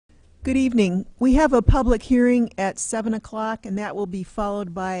Good evening. We have a public hearing at 7 o'clock, and that will be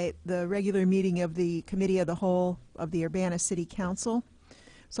followed by the regular meeting of the Committee of the Whole of the Urbana City Council.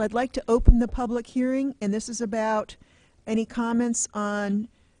 So I'd like to open the public hearing, and this is about any comments on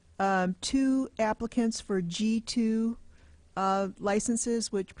two applicants for G2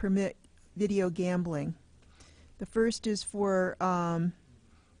 licenses which permit video gambling. The first is for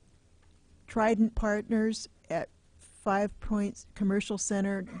Trident Partners at 5 Points Commercial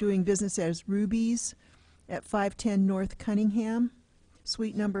Center, doing business as Ruby's at 510 North Cunningham,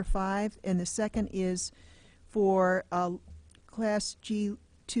 suite number 5. And the second is for Class G2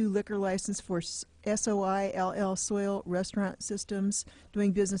 liquor license for SOI LL Soil Restaurant Systems,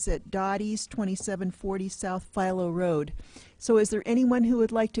 doing business at Dottie's, 2740 South Philo Road. So is there anyone who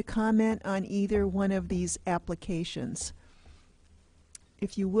would like to comment on either one of these applications?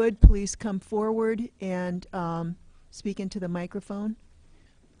 If you would, please come forward and speak into the microphone.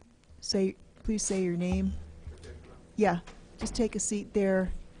 Please say your name. Yeah, just take a seat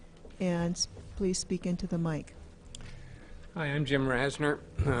there and please speak into the mic. Hi, I'm Jim Rasner.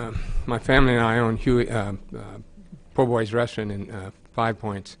 My family and I own Po' Boy's Restaurant in 5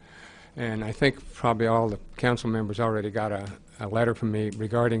 Points, and I think probably all the council members already got a letter from me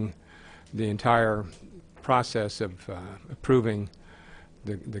regarding the entire process of approving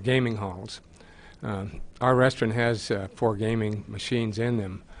the gaming halls. Our restaurant has 4 gaming machines in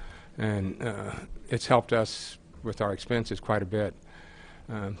them, and it's helped us with our expenses quite a bit.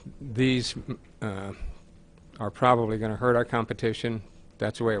 These are probably going to hurt our competition.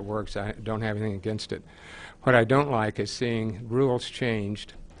 That's the way it works. I don't have anything against it. What I don't like is seeing rules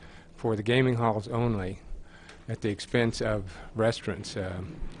changed for the gaming halls only at the expense of restaurants.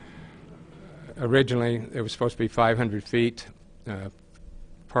 Originally, it was supposed to be 500 feet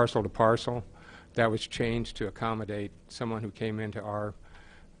parcel to parcel. That was changed to accommodate someone who came into our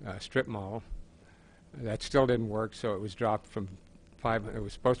strip mall. That still didn't work, so it was dropped from it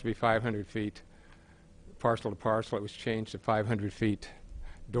was supposed to be 500 feet parcel to parcel. It was changed to 500 feet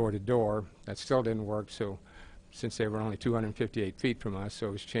door to door. That still didn't work, so since they were only 258 feet from us, so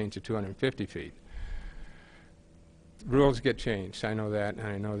it was changed to 250 feet. Rules get changed. I know that, and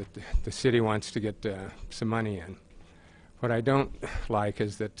I know that the city wants to get some money in. What I don't like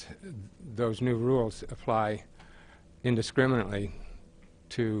is that those new rules apply indiscriminately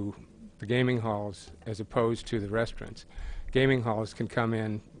to the gaming halls as opposed to the restaurants. Gaming halls can come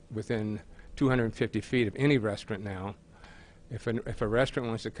in within 250 feet of any restaurant now. If a restaurant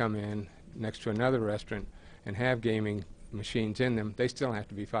wants to come in next to another restaurant and have gaming machines in them, they still have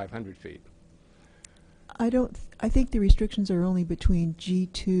to be 500 feet. I think the restrictions are only between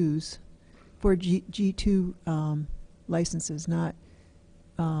G2s for G2 licenses, not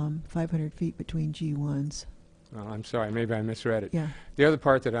 500 feet between G1s. Well, I'm sorry, maybe I misread it. Yeah. The other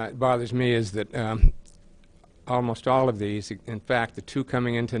part that bothers me is that almost all of these, in fact, the 2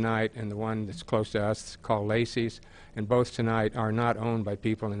 coming in tonight and the one that's close to us called Lacey's, and both tonight are not owned by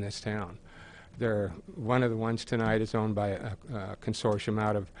people in this town. One of the ones tonight is owned by a consortium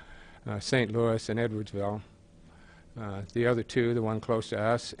out of St. Louis and Edwardsville. The other 2, the one close to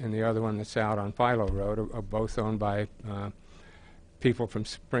us and the other one that's out on Philo Road, are both owned by people from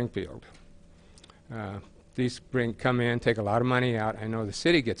Springfield. These come in, take a lot of money out. I know the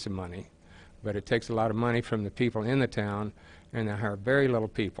city gets some money, but it takes a lot of money from the people in the town, and they hire very little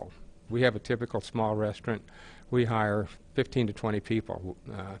people. We have a typical small restaurant. We hire 15 to 20 people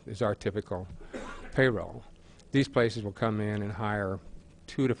is our typical payroll. These places will come in and hire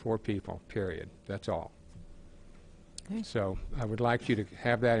 2 to 4 people, period. That's all. Okay. So I would like you to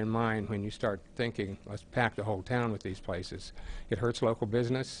have that in mind when you start thinking, let's pack the whole town with these places. It hurts local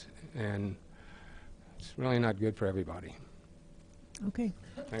business, and it's really not good for everybody. Okay.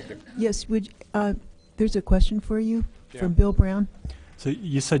 Thank you. Yes, there's a question for you from Bill Brown. So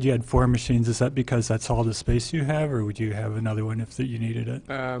you said you had 4 machines. Is that because that's all the space you have, or would you have another one if you needed it?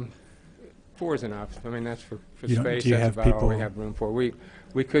 4 is enough. I mean, that's for You space. do you That's have about all we people- have room for.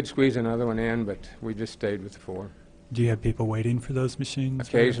 We could squeeze another one in, but we just stayed with the 4. Do you have people waiting for those machines?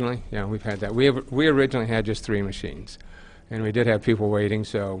 Occasionally, yeah, we've had that. We originally had just 3 machines, and we did have people waiting,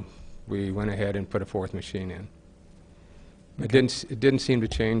 so we went ahead and put a 4th machine in. Okay. It didn't seem to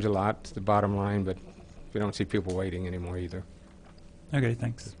change a lot, the bottom line, but we don't see people waiting anymore either. Okay,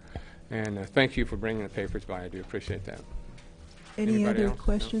 thanks. And thank you for bringing the papers by. I do appreciate that. Any Anybody other else? No?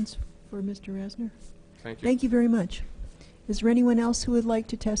 questions for Mr. Resner? Thank you. Thank you very much. Is there anyone else who would like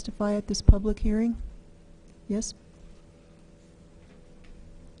to testify at this public hearing? Yes?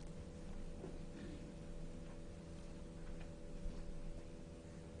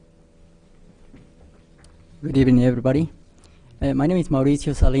 Good evening, everybody. My name is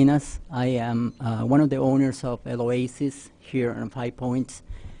Mauricio Salinas. I am one of the owners of El Oasis here on 5 Points,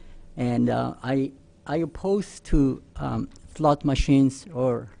 and I oppose to slot machines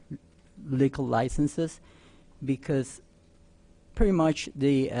or liquor licenses because pretty much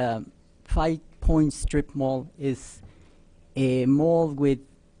the 5 Points strip mall is a mall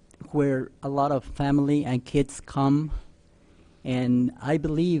where a lot of family and kids come, and I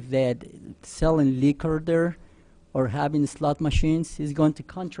believe that selling liquor there or having slot machines is going to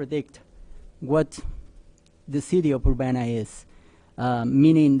contradict what the city of Urbana is,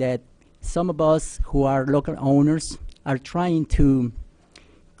 meaning that some of us who are local owners are trying to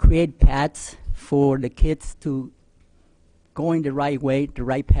create paths for the kids to go in the right way, the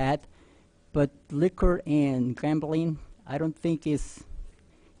right path, but liquor and gambling, I don't think is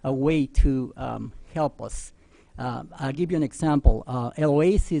a way to help us. I'll give you an example. El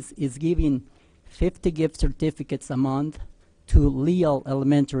Oasis is giving 50 gift certificates a month to Leal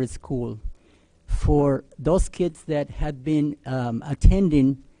Elementary School for those kids that had been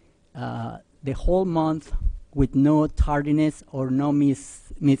attending the whole month with no tardiness or no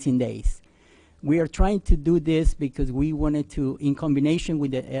missing days. We are trying to do this because we wanted to, in combination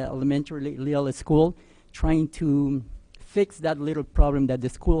with the elementary Leal School, trying to fix that little problem that the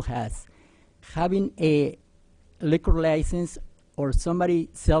school has. Having a liquor license or somebody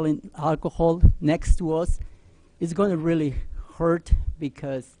selling alcohol next to us is going to really hurt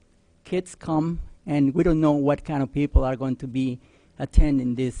because kids come and we don't know what kind of people are going to be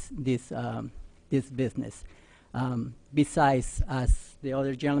attending this business. Besides, as the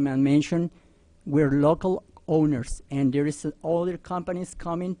other gentleman mentioned, we're local owners, and there is other companies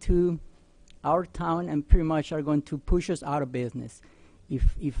coming to our town and pretty much are going to push us out of business.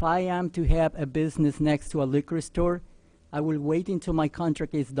 If I am to have a business next to a liquor store, I will wait until my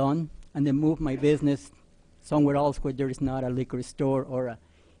contract is done and then move my business somewhere else where there is not a liquor store or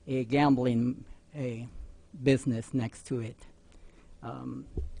a gambling business next to it.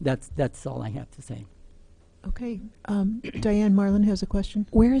 That's all I have to say. Okay. Diane Marlin has a question.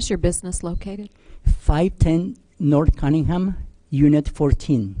 Where is your business located? 510 North Cunningham, Unit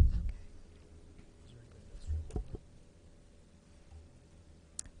 14.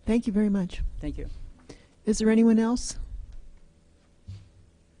 Thank you very much. Thank you. Is there anyone else?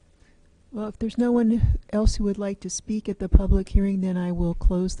 Well, if there's no one else who would like to speak at the public hearing, then I will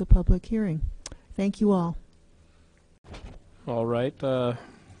close the public hearing. Thank you all. All right. The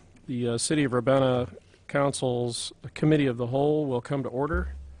City of Urbana Council's Committee of the Whole will come to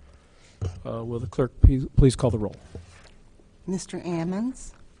order. Will the clerk please call the roll? Mr.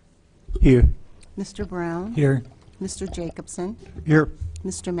 Ammons, Here. Mr. Brown, Here. Mr. Jacobson, Here.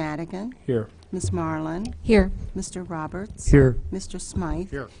 Mr. Madigan, Here. Ms. Marlin, Here. Mr. Roberts, Here. Mr.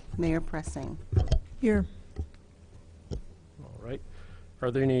 Smythe, Here. Mayor Pressing. Here. All right.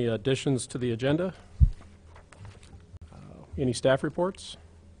 Are there any additions to the agenda? Any staff reports?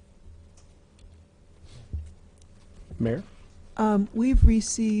 Mayor? We've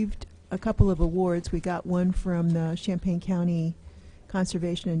received a couple of awards. We got one from the Champaign County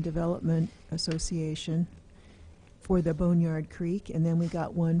Conservation and Development Association for the Boneyard Creek, and then we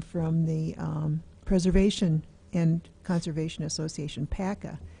got one from the Preservation and Conservation Association,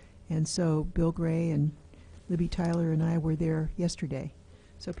 PACA. And so Bill Gray and Libby Tyler and I were there yesterday.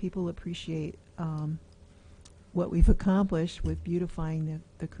 So people appreciate what we've accomplished with beautifying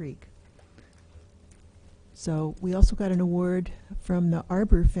the creek. So we also got an award from the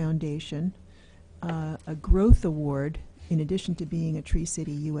Arbor Foundation, a growth award, in addition to being a Tree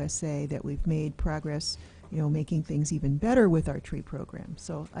City USA, that we've made progress, making things even better with our tree program.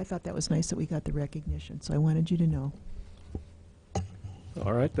 So I thought that was nice that we got the recognition. So I wanted you to know.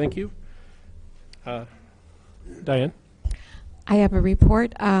 All right. Thank you. Diane? I have a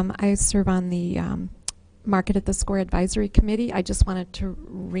report. I serve on the Market at the Square Advisory Committee. I just wanted to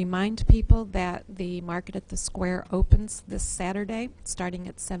remind people that the Market at the Square opens this Saturday, starting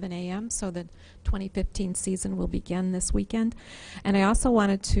at 7 a.m., so the 2015 season will begin this weekend. And I also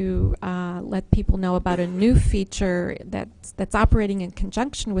wanted to let people know about a new feature that's operating in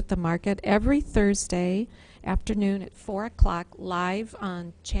conjunction with the market. Every Thursday afternoon at 4 o'clock, live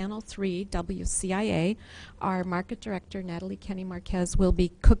on Channel 3 WCIA, our market director, Natalie Kenny Marquez, will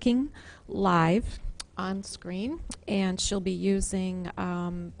be cooking live on screen, and she'll be using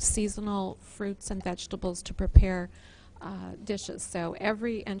seasonal fruits and vegetables to prepare dishes. So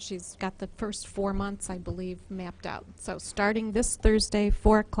and she's got the first 4 months, I believe, mapped out. So starting this Thursday,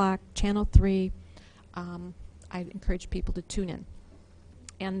 4 o'clock, Channel 3, I encourage people to tune in.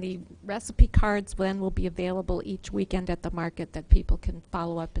 And the recipe cards then will be available each weekend at the market that people can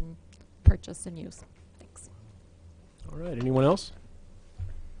follow up and purchase and use. Thanks. All right, anyone else?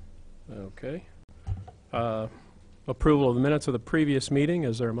 Okay. Approval of the minutes of the previous meeting.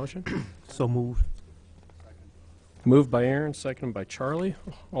 Is there a motion? So moved. Moved by Aaron, seconded by Charlie.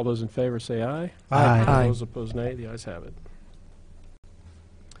 All those in favor say aye. Aye. All those opposed, nay. The ayes have it.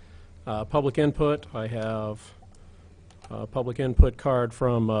 Public input. I have a public input card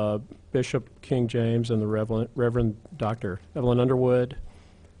from Bishop King James and the Reverend Dr. Evelyn Underwood.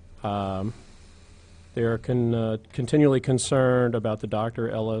 They are continually concerned about the Dr.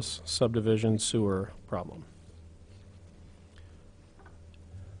 Ellis subdivision sewer problem.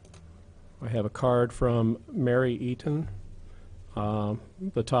 I have a card from Mary Eaton.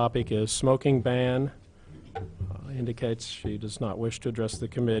 The topic is smoking ban. Indicates she does not wish to address the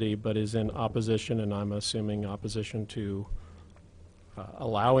committee, but is in opposition, and I'm assuming opposition to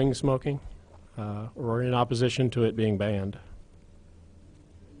allowing smoking, or in opposition to it being banned.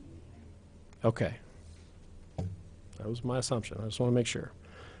 Okay. That was my assumption. I just want to make sure.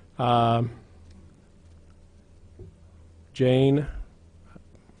 Jane,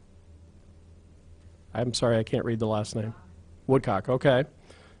 I'm sorry, I can't read the last name. Woodcock, okay.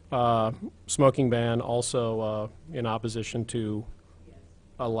 Smoking ban, also in opposition to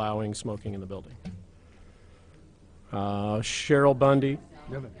allowing smoking in the building. Cheryl Bundy,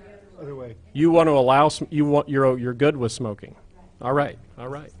 Other way. you want to allow, you're good with smoking. All right,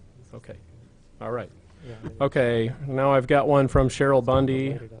 okay, all right. Okay, now I've got one from Cheryl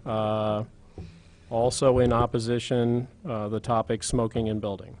Bundy, also in opposition, the topic smoking in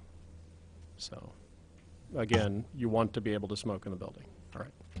building. So, again, you want to be able to smoke in the building. All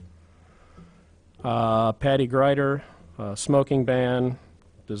right. Patty Greider, smoking ban,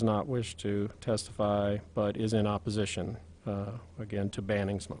 does not wish to testify, but is in opposition, again, to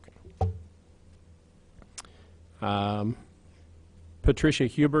banning smoking. Patricia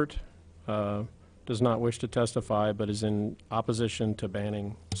Hubert does not wish to testify, but is in opposition to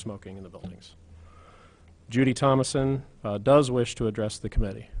banning smoking in the buildings. Judy Thomason does wish to address the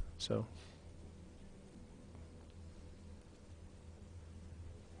committee. So.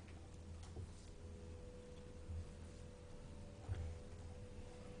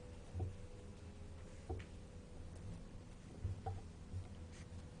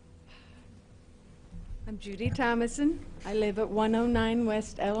 I'm Judy Thomason. I live at 109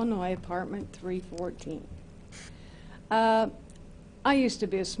 West Illinois, apartment 314. I used to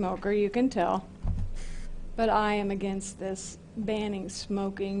be a smoker, you can tell, but I am against this banning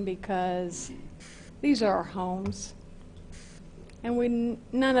smoking because these are our homes. And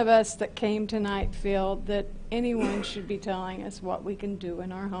none of us that came tonight feel that anyone should be telling us what we can do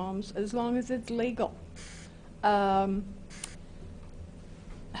in our homes as long as it's legal.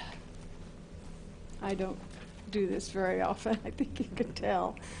 I don't do this very often, I think you can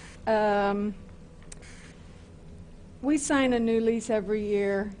tell. We sign a new lease every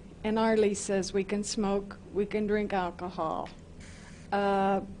year, and our lease says we can smoke, we can drink alcohol.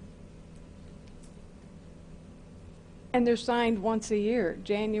 And they're signed once a year,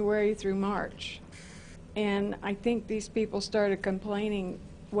 January through March. And I think these people started complaining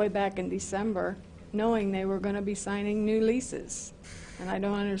way back in December, knowing they were going to be signing new leases. And I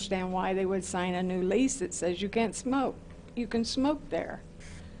don't understand why they would sign a new lease that says you can't smoke. You can smoke there.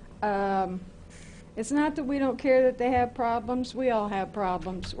 It's not that we don't care that they have problems. We all have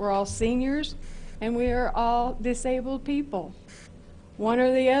problems. We're all seniors, and we are all disabled people, one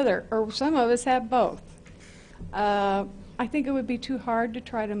or the other, or some of us have both. I think it would be too hard to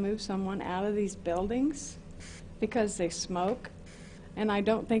try to move someone out of these buildings because they smoke. And I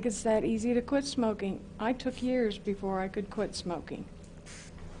don't think it's that easy to quit smoking. I took years before I could quit smoking.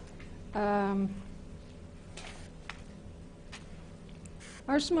 Our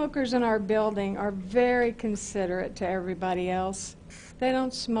smokers in our building are very considerate to everybody else. They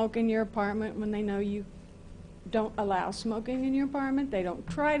don't smoke in your apartment when they know you don't allow smoking in your apartment. They don't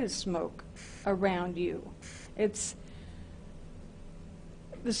try to smoke around you. The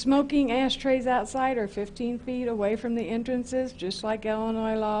smoking ashtrays outside are 15 feet away from the entrances, just like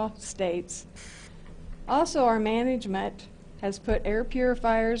Illinois law states. Also, our management has put air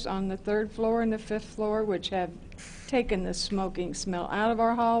purifiers on the 3rd floor and the 5th floor, which have taken the smoking smell out of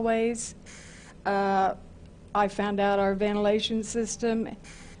our hallways. I found out our ventilation system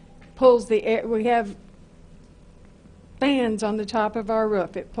pulls the air. We have fans on the top of our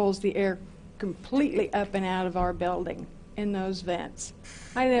roof. It pulls the air completely up and out of our building in those vents.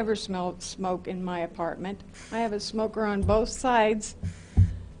 I never smelled smoke in my apartment. I have a smoker on both sides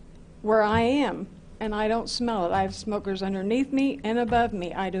where I am, and I don't smell it. I have smokers underneath me and above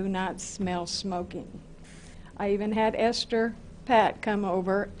me. I do not smell smoking. I even had Esther Pat come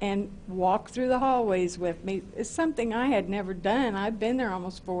over and walk through the hallways with me. It's something I had never done. I've been there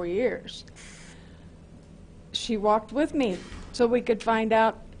almost 4 years. She walked with me so we could find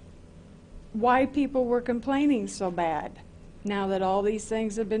out why people were complaining so bad. Now that all these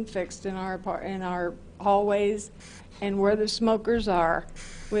things have been fixed in our hallways and where the smokers are,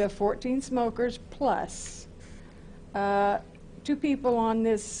 we have 14 smokers plus 2 people on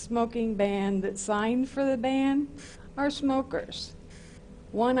this smoking ban that signed for the ban are smokers.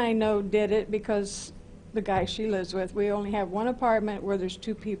 One I know did it because the guy she lives with, we only have one apartment where there's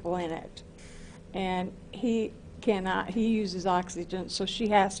 2 people in it. And he uses oxygen, so she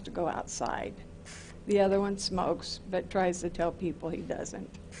has to go outside. The other one smokes, but tries to tell people he doesn't.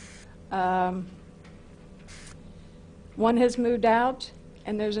 One has moved out,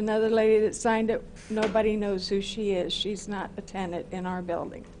 and there's another lady that signed it. Nobody knows who she is. She's not a tenant in our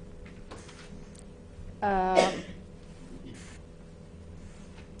building.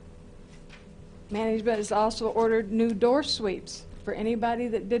 Management has also ordered new door sweeps for anybody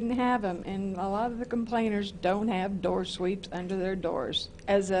that didn't have them, and a lot of the complainers don't have door sweeps under their doors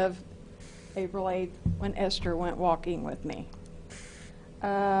as of April 8th when Esther went walking with me.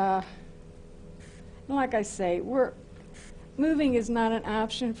 And like I say, moving is not an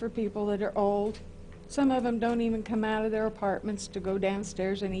option for people that are old. Some of them don't even come out of their apartments to go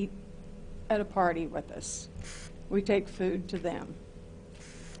downstairs and eat at a party with us. We take food to them.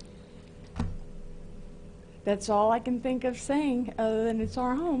 That's all I can think of saying, other than it's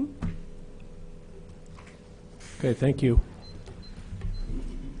our home. Okay, thank you.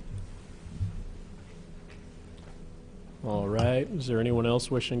 All right, is there anyone else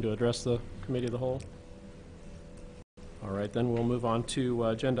wishing to address the Committee of the Whole? All right, then we'll move on to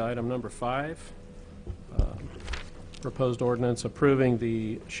agenda item number 5. Proposed ordinance approving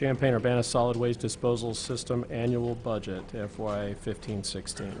the Champaign-Urbana Solid Waste Disposal System Annual Budget, FY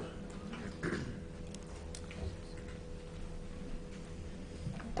 15-16.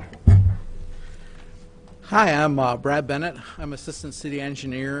 Hi, I'm Brad Bennett. I'm Assistant City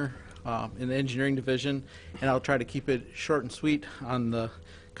Engineer in the Engineering Division, and I'll try to keep it short and sweet on the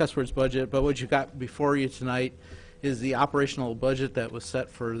Cuss Words budget. But what you got before you tonight is the operational budget that was set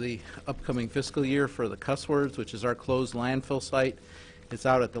for the upcoming fiscal year for the Cuss Words, which is our closed landfill site. It's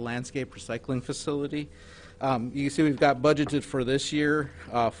out at the landscape recycling facility. You can see we've got budgeted for this year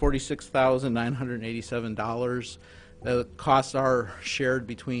 $46,987. The costs are shared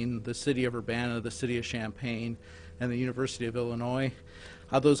between the City of Urbana, the City of Champaign, and the University of Illinois.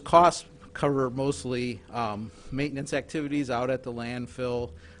 Those costs cover mostly maintenance activities out at the landfill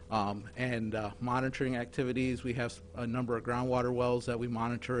and monitoring activities. We have a number of groundwater wells that we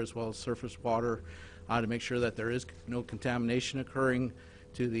monitor, as well as surface water, to make sure that there is no contamination occurring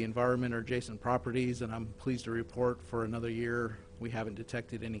to the environment or adjacent properties. And I'm pleased to report for another year we haven't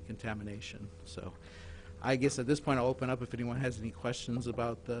detected any contamination. So I guess at this point I'll open up if anyone has any questions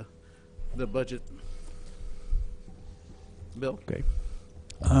about the budget. Bill? Okay.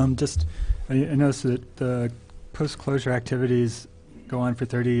 I noticed that the post-closure activities go on for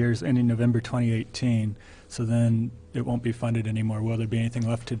 30 years ending November 2018, so then it won't be funded anymore. Will there be anything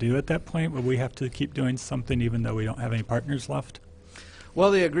left to do at that point? Will we have to keep doing something even though we don't have any partners left?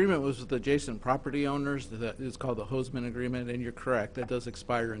 Well, the agreement was with adjacent property owners. That is called the Hoseman Agreement, and you're correct. That does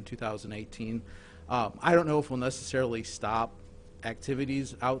expire in 2018. I don't know if we'll necessarily stop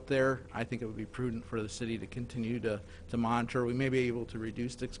activities out there. I think it would be prudent for the city to continue to monitor. We may be able to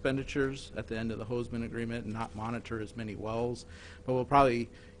reduce expenditures at the end of the Hoseman Agreement and not monitor as many wells, but we'll probably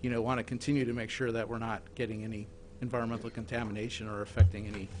want to continue to make sure that we're not getting any environmental contamination or affecting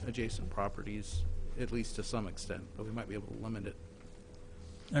any adjacent properties, at least to some extent, but we might be able to limit it.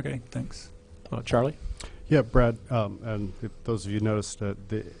 Okay, thanks. Charlie? Yeah, Brad, and if those of you noticed at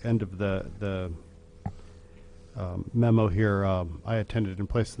the end of the memo here, I attended in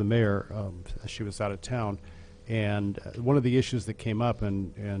place of the mayor. She was out of town, and one of the issues that came up,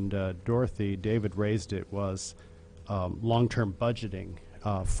 and David raised it, was long-term budgeting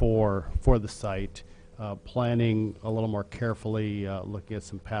for the site, planning a little more carefully, looking at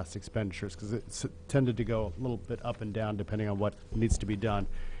some past expenditures, because it's tended to go a little bit up and down depending on what needs to be done.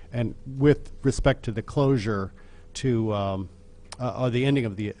 And with respect to the closure to or the ending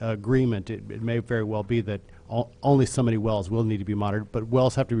of the agreement, it may very well be that only so many wells will need to be monitored, but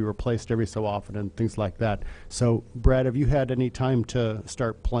wells have to be replaced every so often and things like that. So, Brad, have you had any time to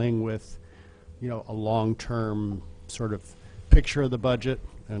start playing with, a long-term sort of picture of the budget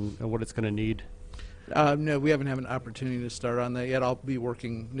and what it's going to need? No, we haven't had an opportunity to start on that yet. I'll be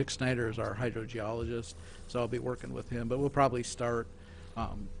working, Nick Snyder is our hydrogeologist, so I'll be working with him, but we'll probably start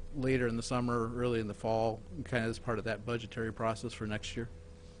later in the summer, early in the fall, kind of as part of that budgetary process for next year.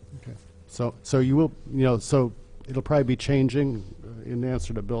 Okay. So you will, so it'll probably be changing in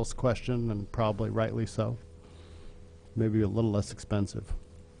answer to Bill's question, and probably rightly so. Maybe a little less expensive,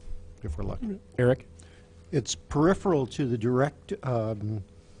 if we're lucky. Eric? It's peripheral to the direct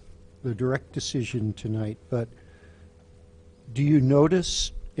decision tonight, but do you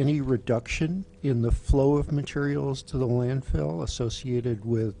notice any reduction in the flow of materials to the landfill associated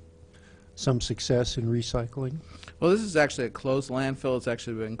with some success in recycling? Well, this is actually a closed landfill. It's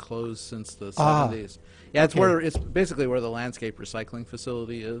actually been closed since the 70s. Yeah, it's okay. it's basically where the landscape recycling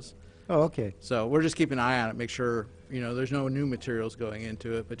facility is. Oh, okay. So we're just keeping an eye on it, make sure, there's no new materials going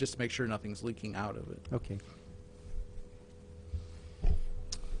into it, but just to make sure nothing's leaking out of it. Okay.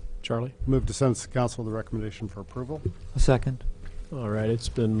 Charlie? Move to send to council the recommendation for approval. A second. All right, it's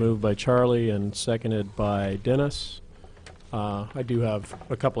been moved by Charlie and seconded by Dennis. I do have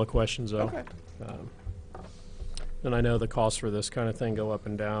a couple of questions, though. Okay. And I know the costs for this kind of thing go up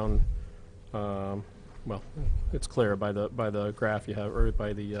and down. Well, it's clear by the graph you have, or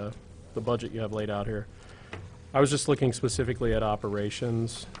by the budget you have laid out here. I was just looking specifically at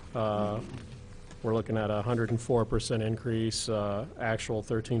operations. We're looking at a 104% increase, actual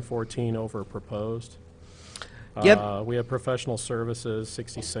 13-14 over proposed. Yep. We have professional services,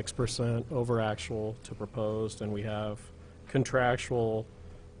 66% over actual to proposed, and we have contractual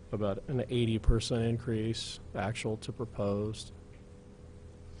about an 80% increase, actual to proposed.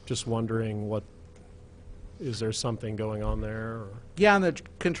 Just wondering is there something going on there? Or? Yeah, on the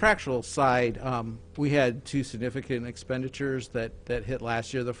contractual side, we had two significant expenditures that hit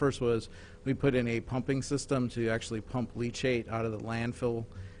last year. The first was we put in a pumping system to actually pump leachate out of the landfill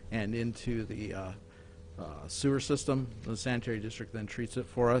and into the sewer system. The sanitary district then treats it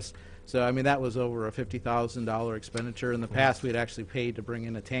for us. So, I mean, that was over a $50,000 expenditure. In the past, we had actually paid to bring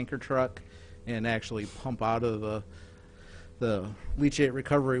in a tanker truck and actually pump out of the leachate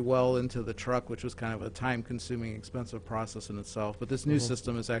recovery well into the truck, which was kind of a time-consuming, expensive process in itself. But this new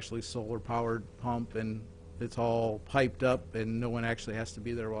system is actually solar-powered pump, and it's all piped up, and no one actually has to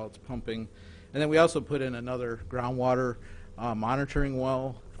be there while it's pumping. And then we also put in another groundwater monitoring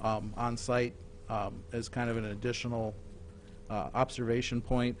well on site as kind of an additional observation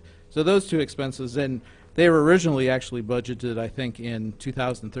point. So those two expenses, and they were originally actually budgeted, I think, in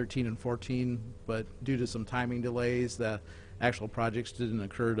 2013 and 14, but due to some timing delays, the actual projects didn't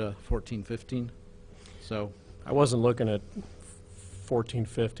occur to 14-15. So I wasn't looking at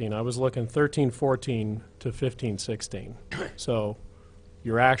 14-15. I was looking 13-14 to 15-16. So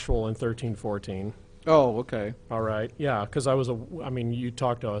your actual in 13-14. Oh, okay. All right. Yeah, because I mean, you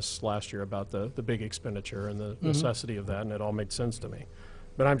talked to us last year about the big expenditure and the necessity of that, and it all made sense to me.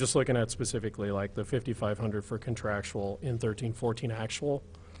 But I'm just looking at specifically like the 5,500 for contractual in 13-14 actual.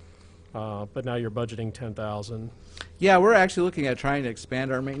 But now you're budgeting 10,000. Yeah, we're actually looking at trying to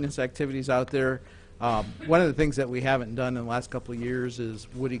expand our maintenance activities out there. One of the things that we haven't done in the last couple of years is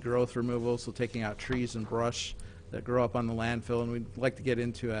woody growth removal, so taking out trees and brush that grow up on the landfill, and we'd like to get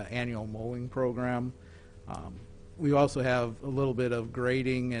into an annual mowing program. We also have a little bit of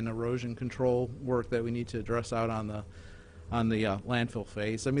grading and erosion control work that we need to address out on the landfill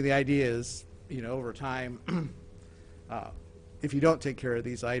face. I mean, the idea is, over time, if you don't take care of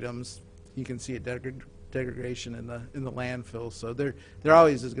these items, you can see a degradation in the landfill. So there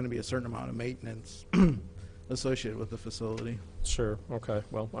always is going to be a certain amount of maintenance associated with the facility. Sure. Okay.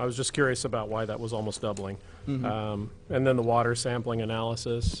 Well, I was just curious about why that was almost doubling. And then the water sampling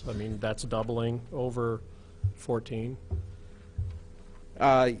analysis, I mean, that's doubling over 14.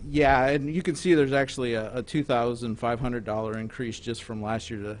 Yeah, and you can see there's actually a $2,500 increase just from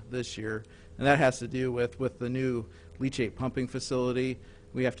last year to this year, and that has to do with the new leachate pumping facility.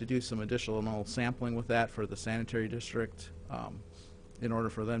 We have to do some additional sampling with that for the sanitary district in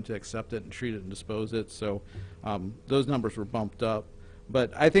order for them to accept it and treat it and dispose it. So those numbers were bumped up.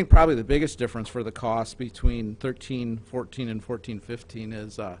 But I think probably the biggest difference for the cost between 13-14 and 14-15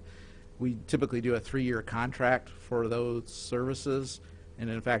 is we typically do a 3-year contract for those services. And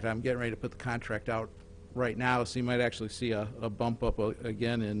in fact, I'm getting ready to put the contract out right now, so you might actually see a bump up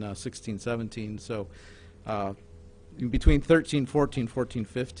again in 16-17. So between 13-14,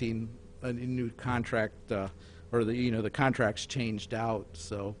 14-15, a new contract, or the contracts changed out.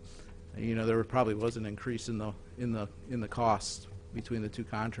 So there probably was an increase in the cost between the two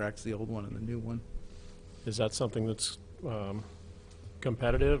contracts, the old one and the new one. Is that something that's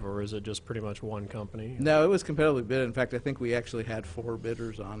competitive, or is it just pretty much one company? No, it was competitively bid. In fact, I think we actually had 4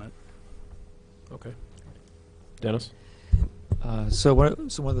 bidders on it. Okay. Dennis? So one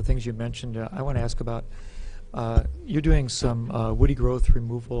of the things you mentioned, I want to ask about You're doing some woody growth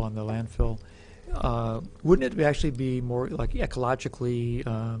removal on the landfill. Wouldn't it actually be more like ecologically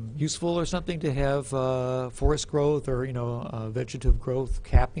useful or something to have forest growth or vegetative growth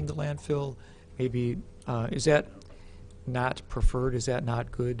capping the landfill? Maybe is that not preferred? Is that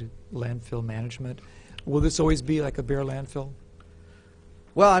not good landfill management? Will this always be like a bare landfill?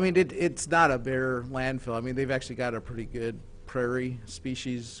 Well, I mean, it's not a bare landfill. I mean, they've actually got a pretty good prairie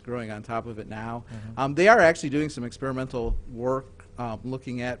species growing on top of it now. They are actually doing some experimental work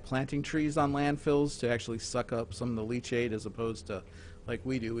looking at planting trees on landfills to actually suck up some of the leachate, as opposed to like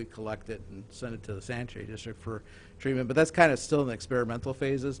we do. We collect it and send it to the sanitary district for treatment, but that's kind of still in the experimental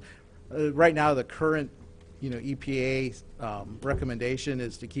phases. Right now, the current EPA recommendation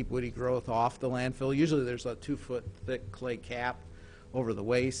is to keep woody growth off the landfill. Usually there's a 2-foot thick clay cap over the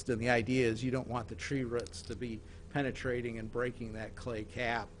waste, and the idea is you don't want the tree roots to be penetrating and breaking that clay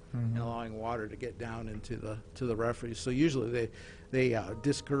cap and allowing water to get down into the refuse. So usually they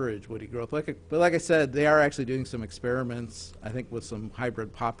discourage woody growth. But like I said, they are actually doing some experiments, I think, with some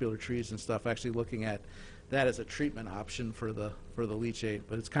hybrid popular trees and stuff, actually looking at that as a treatment option for the leachate.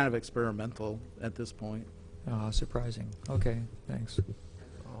 But it's kind of experimental at this point. Surprising. Okay, thanks.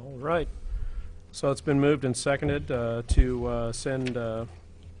 All right. So it's been moved and seconded to send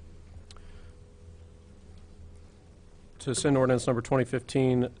ordinance number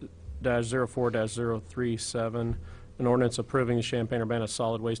 2015-04-037, an ordinance approving the Champaign-Urbana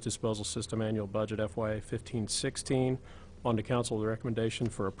Solid Waste Disposal System Annual Budget FY 15-16. On to council with a recommendation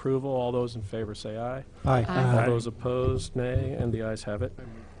for approval. All those in favor say aye. Aye. All those opposed, nay, and the ayes have it.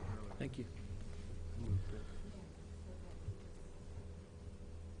 Thank you.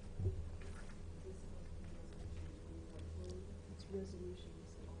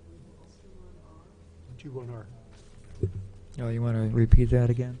 Do you want our? Oh, you want to repeat that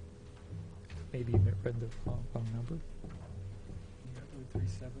again? Maybe you read the wrong number.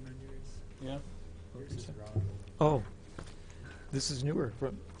 Yeah. Oh, this is newer.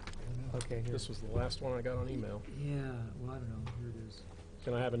 Okay, here. This was the last one I got on email. Yeah, well, I don't know. Here it is.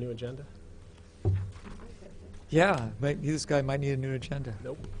 Can I have a new agenda? Yeah, this guy might need a new agenda.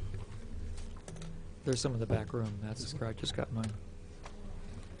 Nope. There's some in the back room. That's where I just got mine.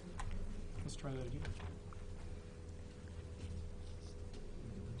 Let's try that again.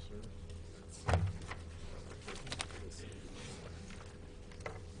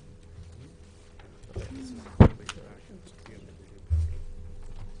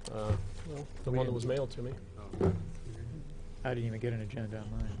 Well, the one that was mailed to me. I didn't even get an agenda on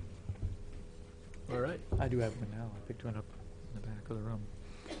mine. All right. I do have one now. I picked one up in the back of the room.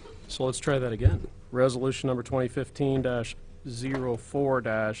 So let's try that again. Resolution number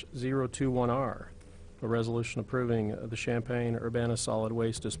 2015-04-021R, a resolution approving the Champaign-Urbana Solid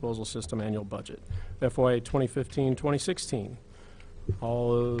Waste Disposal System Annual Budget, FY 2015-2016.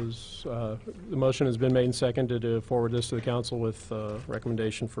 All those, the motion has been made and seconded to forward this to the council with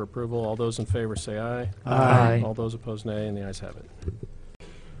recommendation for approval. All those in favor say aye. Aye. All those opposed, nay, and the ayes have it.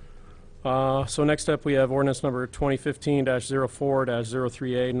 So next up, we have ordinance number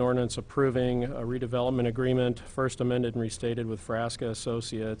 2015-04-038, an ordinance approving a redevelopment agreement, first amended and restated with Frasca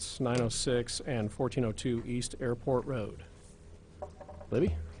Associates, 906 and 1402 East Airport Road.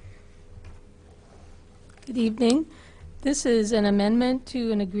 Libby? Good evening. This is an amendment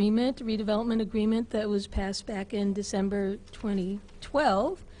to an agreement, a redevelopment agreement that was passed back in December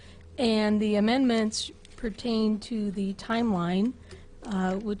 2012, and the amendments pertain to the timeline,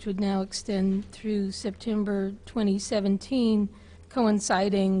 which would now extend through September 2017,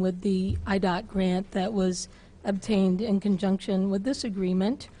 coinciding with the IDOT grant that was obtained in conjunction with this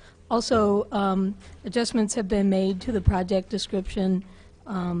agreement. Also, adjustments have been made to the project description,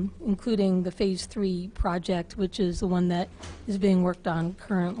 including the Phase 3 project, which is the one that is being worked on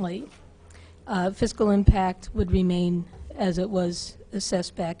currently. Fiscal impact would remain as it was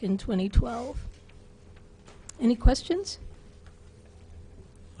assessed back in 2012. Any questions?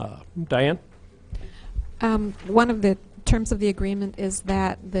 Diane? One of the terms of the agreement is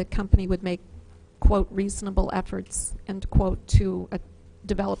that the company would make, quote, reasonable efforts, end quote, to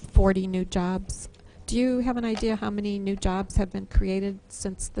develop 40 new jobs. Do you have an idea how many new jobs have been created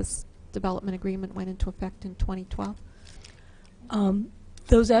since this development agreement went into effect in 2012?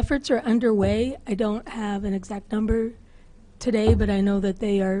 Those efforts are underway. I don't have an exact number today, but I know that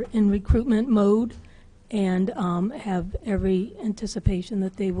they are in recruitment mode and have every anticipation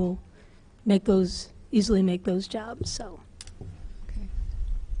that they will easily make those jobs. So,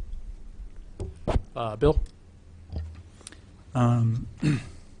 Bill?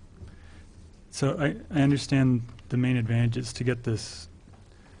 So I understand the main advantage is to get this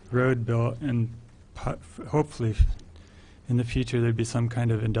road built and hopefully in the future there'd be some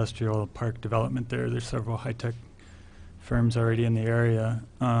kind of industrial park development there. There's several high-tech firms already in the area.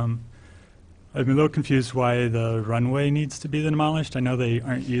 I've been a little confused why the runway needs to be demolished. I know they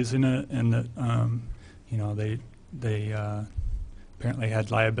aren't using it, and that you know, they apparently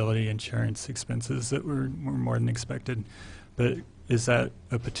had liability insurance expenses that were more than expected. But is that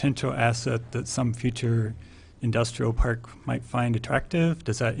a potential asset that some future industrial park might find attractive?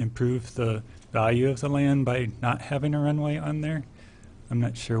 Does that improve the value of the land by not having a runway on there? I'm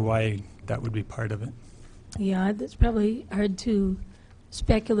not sure why that would be part of it. Yeah, it's probably hard to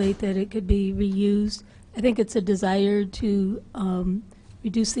speculate that it could be reused. I think it's a desire to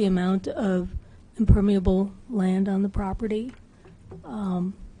reduce the amount of impermeable land on the property.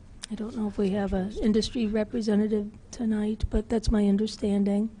 I don't know if we have an industry representative tonight, but that's my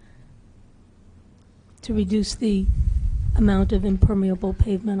understanding, to reduce the amount of impermeable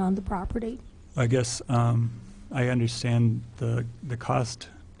pavement on the property. I guess I understand the cost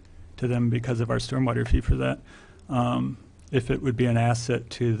to them because of our stormwater fee for that. If it would be an asset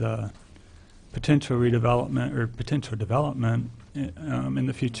to the potential redevelopment or potential development in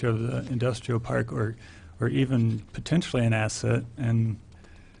the future of the industrial park, or even potentially an asset, and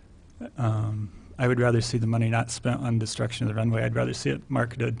I would rather see the money not spent on destruction of the runway. I'd rather see it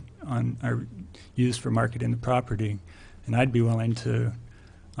marketed on, or used for marketing the property, and I'd be willing to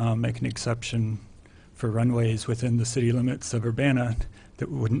make an exception for runways within the city limits of Urbana that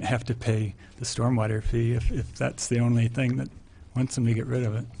wouldn't have to pay the stormwater fee if that's the only thing that wants them to get rid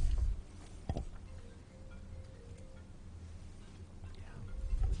of it.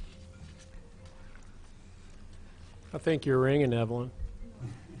 I think you're ringing, Evelyn.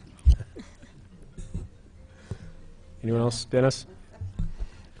 Anyone else? Dennis?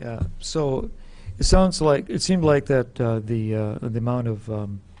 Yeah. So it seemed like that the amount of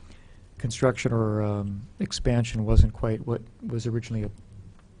construction or expansion wasn't quite what was originally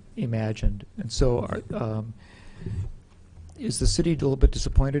imagined, and so is the city a little bit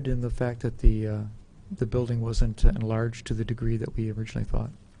disappointed in the fact that the building wasn't enlarged to the degree that we originally thought?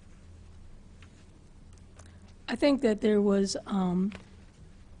 I think that there was,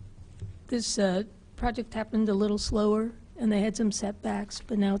 this project happened a little slower, and they had some setbacks,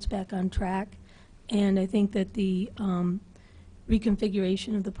 but now it's back on track. And I think that the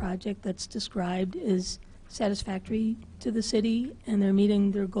reconfiguration of the project that's described is satisfactory to the city, and they're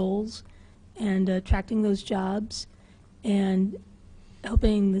meeting their goals and attracting those jobs and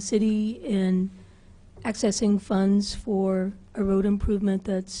helping the city in accessing funds for a road improvement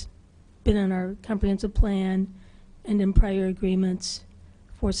that's been in our comprehensive plan and in prior agreements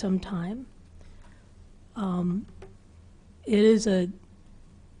for some time. It is an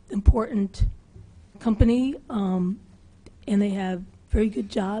important company, and they have very good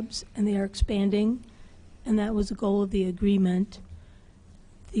jobs, and they are expanding, and that was the goal of the agreement.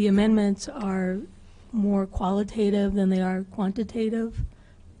 The amendments are more qualitative than they are quantitative.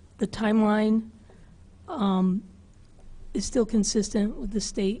 The timeline is still consistent with the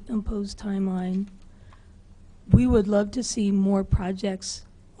state-imposed timeline. We would love to see more projects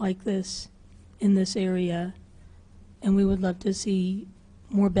like this in this area, and we would love to see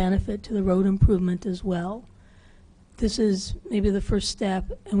more benefit to the road improvement as well. This is maybe the first step,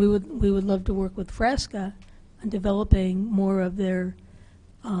 and we would love to work with Fresca on developing more of their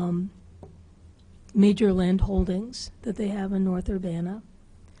major land holdings that they have in North Urbana.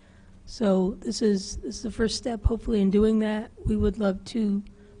 So this is the first step, hopefully, in doing that. We would love to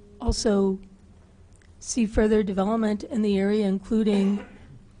also see further development in the area, including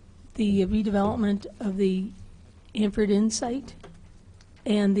the redevelopment of the Hanford Inn site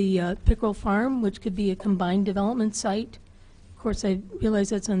and the Pickerel Farm, which could be a combined development site. Of course, I realize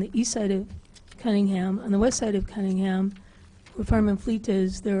that's on the east side of Cunningham. On the west side of Cunningham, where Farm and Fleet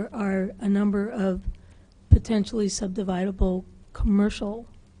is, there are a number of potentially subdividable commercial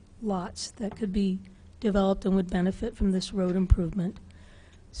lots that could be developed and would benefit from this road improvement.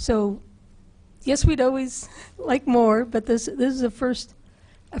 So, yes, we'd always like more, but this is a first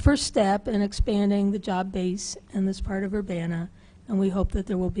step in expanding the job base in this part of Urbana, and we hope that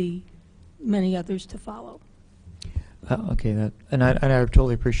there will be many others to follow. Okay, and I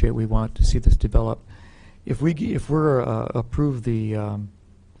totally appreciate. We want to see this develop. If we're approve the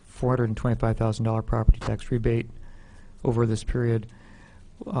 $425,000 property tax rebate over this period,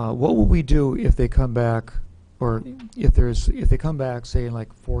 what will we do if they come back, or if they come back, say in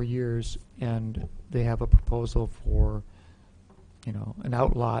like 4 years, and they have a proposal for, an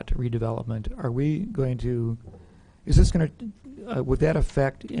outlot redevelopment? Are we going to? Is this going to? Would that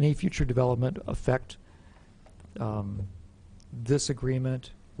affect any future development? Affect this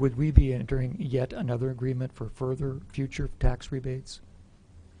agreement? would we be entering yet another agreement for further future tax rebates?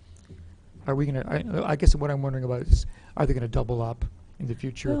 Are we going to, I guess what I'm wondering about is, are they going to double up in the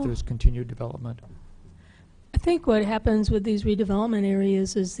future if Well, there's continued development? I think what happens with these redevelopment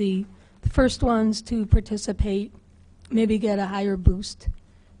areas is the first ones to participate maybe get a higher boost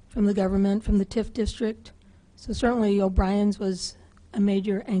from the government, from the TIF district. So certainly O'Brien's was a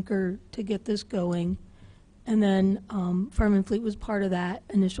major anchor to get this going. And then Farm and Fleet was part of that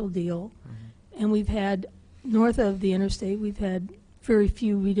initial deal. And we've had, north of the interstate, we've had very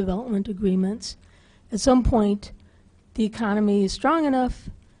few redevelopment agreements. At some point, the economy is strong enough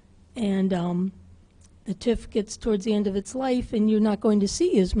and the TIF gets towards the end of its life and you're not going to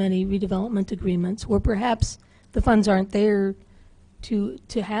see as many redevelopment agreements, or perhaps the funds aren't there to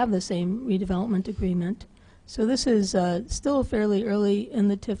have the same redevelopment agreement. So this is still fairly early in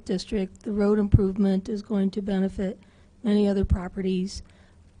the TIF district. The road improvement is going to benefit many other properties,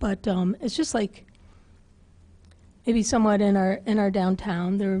 but it's just like maybe somewhat in our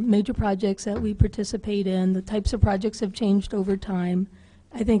downtown. There are major projects that we participate in. The types of projects have changed over time.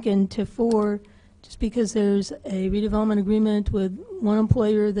 I think in TIF 4, just because there's a redevelopment agreement with one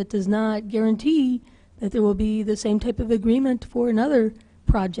employer, that does not guarantee that there will be the same type of agreement for another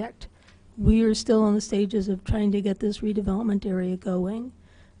project. We are still in the stages of trying to get this redevelopment area going.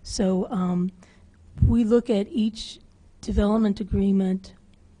 So we look at each development agreement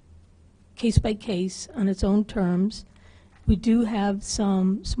case by case on its own terms. We do have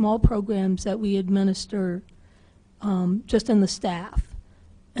some small programs that we administer just in the staff,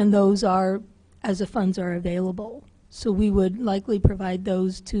 and those are as the funds are available. So we would likely provide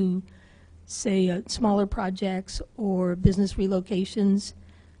those to, say, smaller projects or business relocations,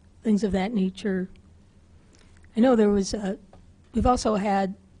 things of that nature. I know there was, we've also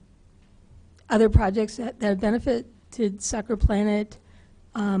had other projects that have benefited Soccer Planet,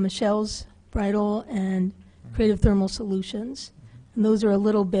 Michelle's Bridal, and Creative Thermal Solutions. And those are a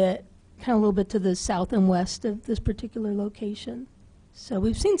little bit to the south and west of this particular location. So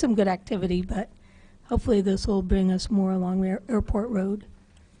we've seen some good activity, but hopefully this will bring us more along Airport Road.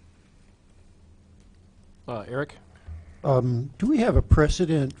 Eric? Do we have a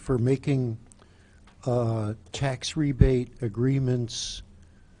precedent for making tax rebate agreements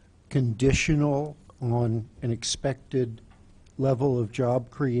conditional on an expected level of job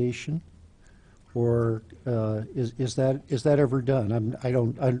creation? Or is that ever done?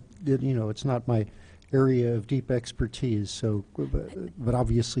 It's not my area of deep expertise. So, but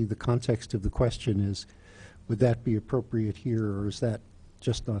obviously the context of the question is, would that be appropriate here, or is that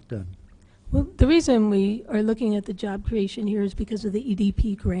just not done? Well, the reason we are looking at the job creation here is because of the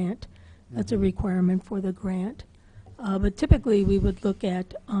EDP grant. That's a requirement for the grant. But typically we would look at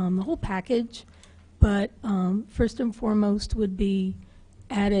the whole package, but first and foremost would be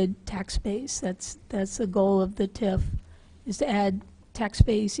added tax base. That's the goal of the TIF, is to add tax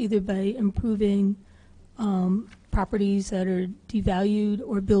base either by improving properties that are devalued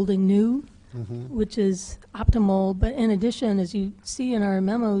or building new, which is optimal. But in addition, as you see in our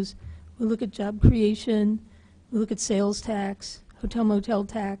memos, we look at job creation, we look at sales tax, hotel motel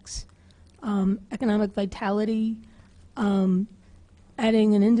tax, economic vitality,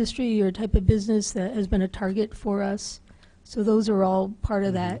 adding an industry or type of business that has been a target for us. So those are all part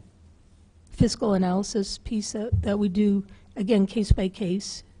of that fiscal analysis piece that we do, again, case by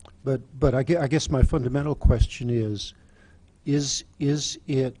case. But I guess my fundamental question is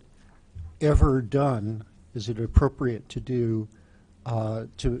it ever done? Is it appropriate to do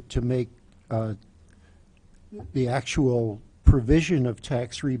to make the actual provision of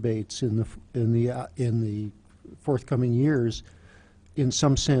tax rebates in the forthcoming years, in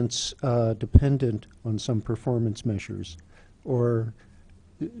some sense, dependent on some performance measures, or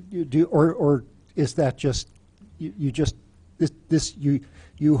is that just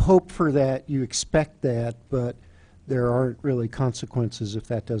you hope for that, you expect that, but there aren't really consequences if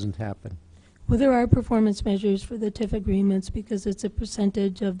that doesn't happen? Well, there are performance measures for the TIF agreements because it's a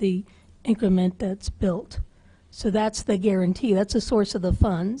percentage of the increment that's built. So that's the guarantee. That's the source of the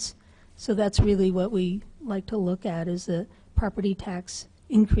funds. So that's really what we like to look at, is the property tax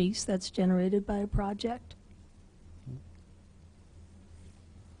increase that's generated by a project.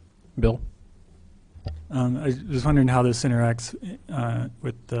 Bill? I was wondering how this interacts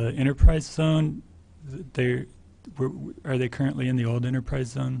with the enterprise zone. Are they currently in the old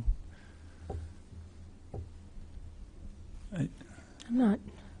enterprise zone? I'm not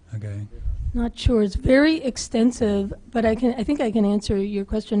Okay. not sure. It's very extensive, but I think I can answer your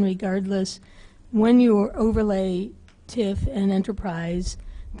question regardless. When you overlay TIF and enterprise,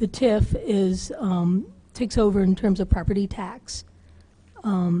 the TIF is takes over in terms of property tax.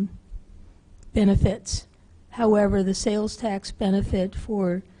 benefits. However, the sales tax benefit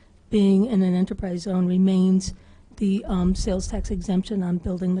for being in an enterprise zone remains the sales tax exemption on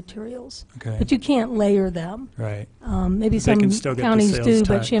building materials. Okay. But you can't layer them. Right. Maybe But they some can still get the counties sales do,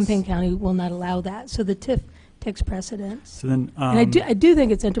 but tax. Champaign County will not allow that. So the TIF takes precedence. So then, And I do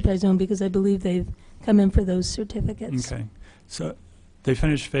think it's enterprise zone because I believe they've come in for those certificates. okay. So they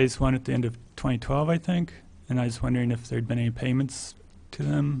finished phase 1 at the end of 2012, I think, and I was wondering if there'd been any payments to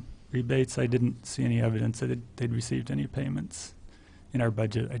them, rebates. I didn't see any evidence that they'd received any payments in our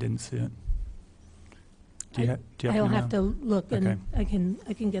budget. I didn't see it. Do you happen I'll to have to know? look, Okay. and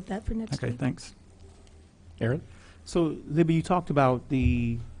I can get that for next Okay, week. thanks. Aaron? So, Libby, you talked about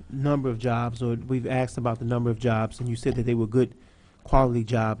the number of jobs, or we've asked about the number of jobs, and you said that they were good quality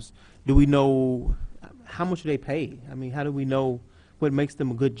jobs. Do we know how much do they pay? I mean, how do we know what makes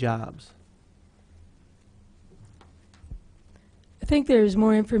them good jobs? I think there's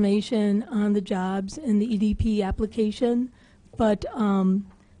more information on the jobs in the EDP application, but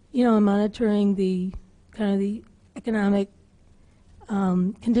you know, in monitoring the kind of the economic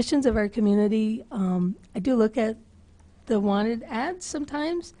conditions of our community, I do look at the wanted ads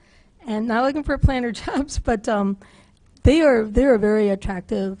sometimes, and not looking for planner jobs, but they are very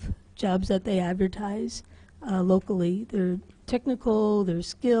attractive jobs that they advertise locally. They're technical, they're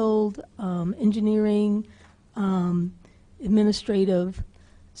skilled, engineering, administrative,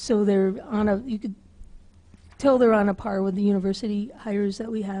 so they're on a, you could tell they're on a par with the university hires that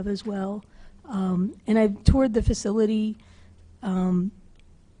we have as well. And I've toured the facility.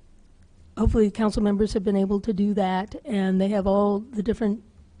 Hopefully council members have been able to do that, and they have all the different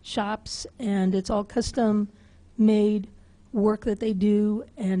shops, and it's all custom made work that they do,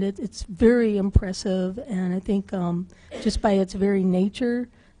 and it's very impressive. And I think just by its very nature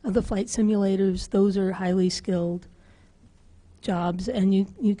of the flight simulators, those are highly skilled jobs, and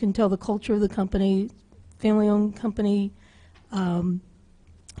you can tell the culture of the company, family-owned company,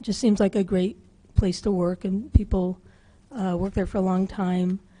 just seems like a great place to work, and people work there for a long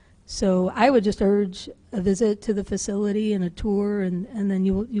time. So I would just urge a visit to the facility and a tour, and then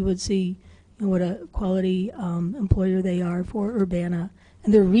you would see, you know, what a quality employer they are for Urbana,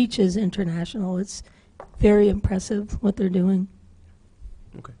 and their reach is international. It's very impressive what they're doing.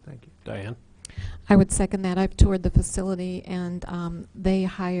 Okay, thank you. Diane? I would second that. I've toured the facility, and they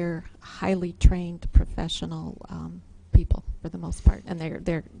hire highly trained professional people for the most part, and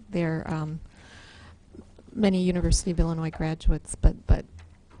they're many University of Illinois graduates, but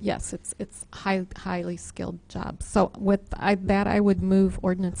yes, it's highly skilled jobs. So with that, I would move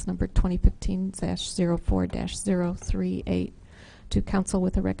ordinance number 2015-04-038 to council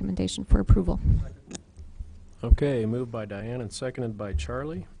with a recommendation for approval. Okay, moved by Diane and seconded by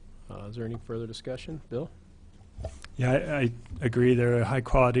Charlie. Is there any further discussion? Bill? Yeah, I agree. They're a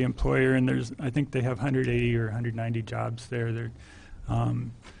high-quality employer, and I think they have 180 or 190 jobs there. They're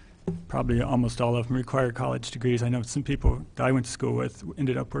probably almost all of them require college degrees. I know some people that I went to school with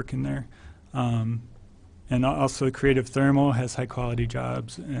ended up working there. And also Creative Thermal has high-quality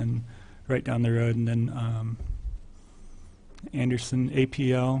jobs and right down the road. And then Anderson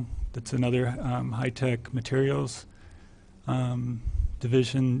APL, that's another high-tech materials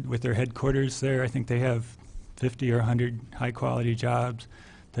division with their headquarters there. I think they have 50 or 100 high-quality jobs.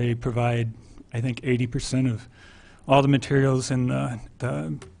 They provide, I think, 80% of all the materials in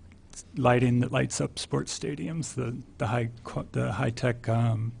the lighting that lights up sports stadiums, the high-tech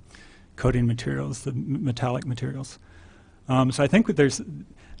coating materials, the metallic materials. So I think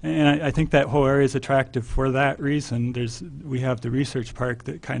and I think that whole area is attractive for that reason. We have the research park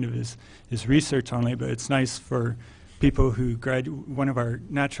that kind of is research only, but it's nice for people who graduate. One of our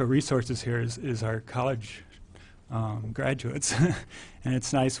natural resources here is our college graduates, and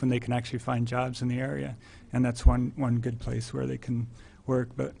it's nice when they can actually find jobs in the area, and that's one good place where they can work.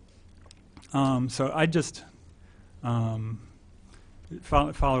 But so I just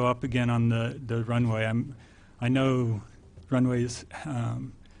follow up again on the runway. I know runways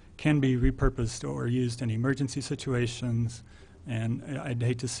can be repurposed or used in emergency situations, and I'd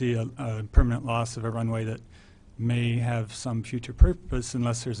hate to see a permanent loss of a runway that may have some future purpose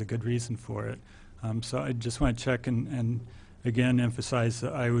unless there's a good reason for it. So I just want to check and again emphasize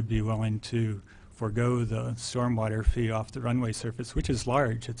that I would be willing to forego the stormwater fee off the runway surface, which is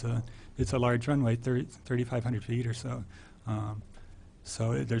large. It's a large runway, 3,500 feet or so.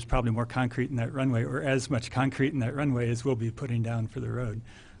 So there's probably more concrete in that runway, or as much concrete in that runway as we'll be putting down for the road.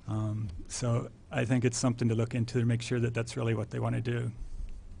 So I think it's something to look into to make sure that that's really what they want to do.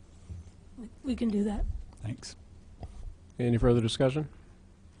 We can do that. Thanks. Any further discussion?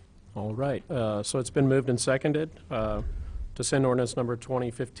 All right, so it's been moved and seconded to to send ordinance number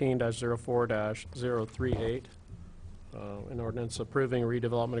 2015-04-038, an ordinance approving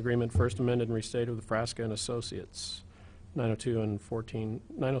redevelopment agreement first amended and restated with Frasca and Associates,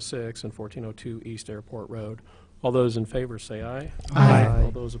 906 and 1402 East Airport Road. All those in favor say aye. Aye. All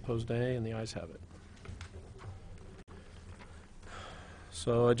those opposed, nay, and the ayes have it.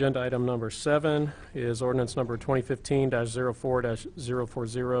 So agenda item number 7 is ordinance number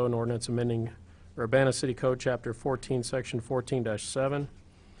 2015-04-040, an ordinance amending Urbana City Code Chapter 14, Section 14-7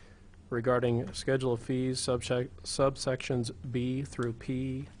 regarding schedule of fees, subsections B through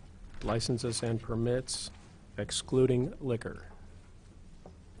P, licenses and permits, excluding liquor.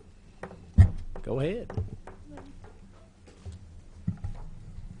 Go ahead.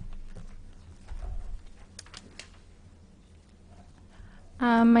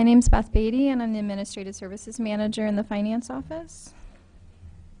 My name's Beth Beatty, and I'm the Administrative Services Manager in the Finance Office.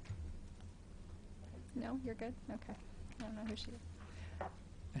 No, you're good? Okay. I don't know who she is.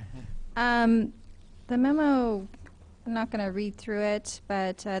 The memo, I'm not going to read through it,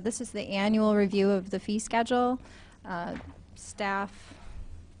 but this is the annual review of the fee schedule. Staff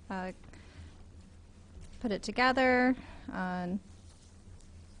put it together kind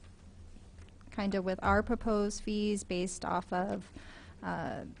of with our proposed fees based off of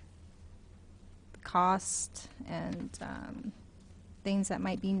cost and things that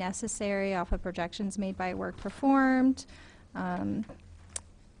might be necessary off of projections made by work performed, and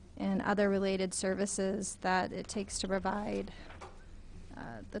other related services that it takes to provide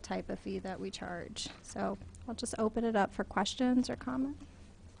the type of fee that we charge. So I'll just open it up for questions or comments.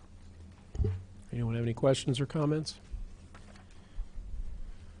 Anyone have any questions or comments?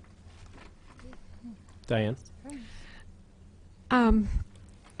 Diane?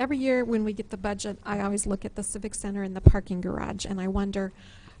 Every year when we get the budget, I always look at the Civic Center and the parking garage, and I wonder,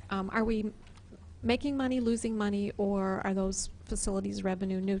 are we making money, losing money, or are those facilities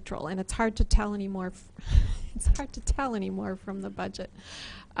revenue neutral? And it's hard to tell anymore. It's hard to tell anymore from the budget.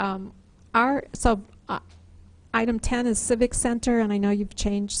 Item 10 is Civic Center, and I know you've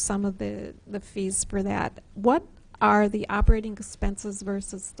changed some of the fees for that. What are the operating expenses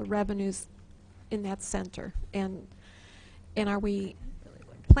versus the revenues in that center? And are we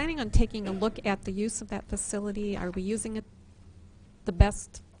planning on taking a look at the use of that facility? Are we using it the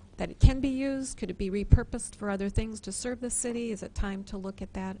best that it can be used? Could it be repurposed for other things to serve the city? Is it time to look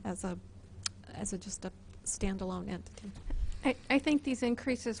at that as just a standalone entity? I think these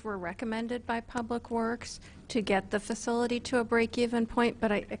increases were recommended by Public Works to get the facility to a break-even point,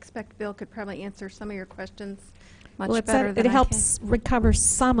 but I expect Bill could probably answer some of your questions much Well, better than it I helps recover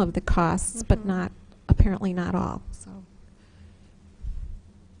some of the costs, but not apparently not all. So.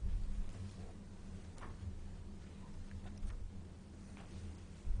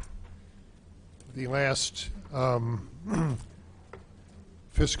 The last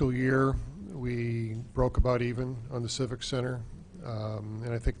fiscal year, we broke about even on the Civic Center.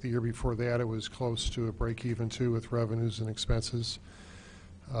 And I think the year before that, it was close to a break even too with revenues and expenses.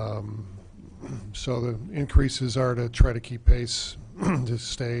 So the increases are to try to keep pace to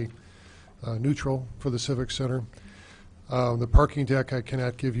stay neutral for the Civic Center. The parking deck, I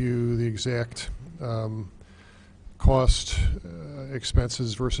cannot give you the exact cost,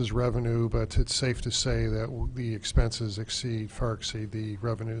 expenses versus revenue, but it's safe to say that the expenses far exceed the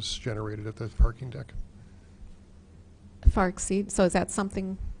revenues generated at the parking deck. Far exceed. So is that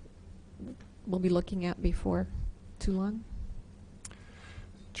something we'll be looking at before too long?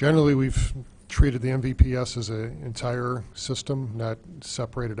 Generally, we've treated the MVPS as an entire system, not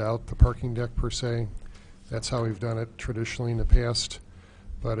separated out the parking deck per se. That's how we've done it traditionally in the past,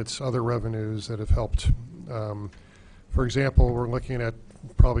 but it's other revenues that have helped. For example, we're looking at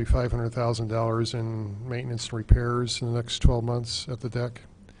probably $500,000 in maintenance and repairs in the next 12 months at the deck.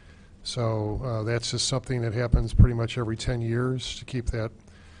 So that's just something that happens pretty much every 10 years to keep that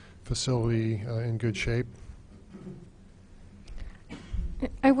facility in good shape.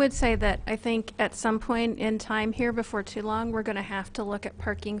 I would say that I think at some point in time here before too long, we're going to have to look at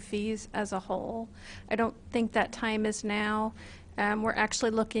parking fees as a whole. I don't think that time is now. We're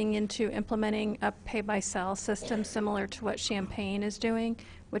actually looking into implementing a pay-by-cell system similar to what Champaign is doing,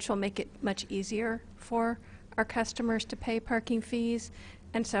 which will make it much easier for our customers to pay parking fees.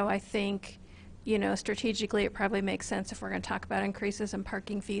 And so I think, you know, strategically it probably makes sense if we're going to talk about increases in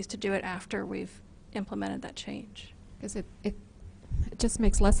parking fees to do it after we've implemented that change. Because it just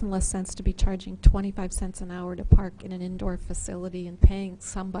makes less and less sense to be charging 25 cents an hour to park in an indoor facility and paying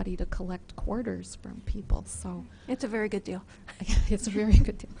somebody to collect quarters from people. So it's a very good deal. It's a very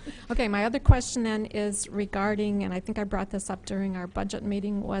good deal. Okay, my other question then is regarding, and I think I brought this up during our budget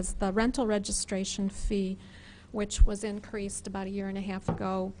meeting, was the rental registration fee. which was increased about a year and a half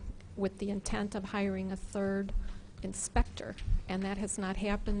ago with the intent of hiring a third inspector, and that has not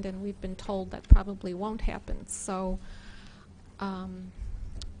happened, and we've been told that probably won't happen. So, can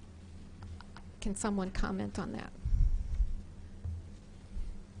someone comment on that?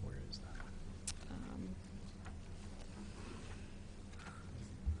 Where is that?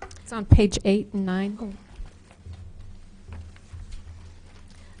 It's on page 8 and 9.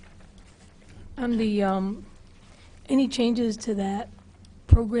 On the, any changes to that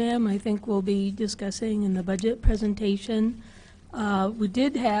program, I think we'll be discussing in the budget presentation. We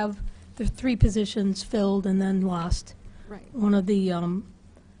did have the 3 positions filled and then lost Right. one of the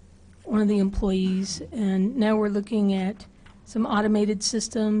employees, and now we're looking at some automated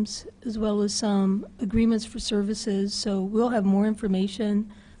systems as well as some agreements for services. So we'll have more information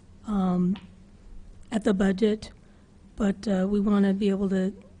at the budget, but we want to be able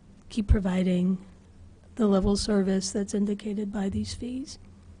to keep providing the level of service that's indicated by these fees.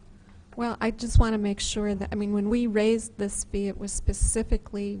 Well, I just want to make sure that, I mean, when we raised this fee, it was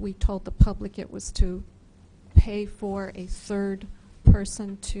specifically, we told the public it was to pay for a third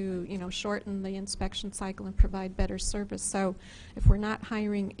person to, you know, shorten the inspection cycle and provide better service. So if we're not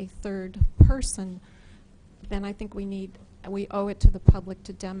hiring a third person, then I think we owe it to the public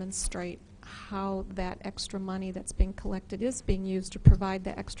to demonstrate how that extra money that's being collected is being used to provide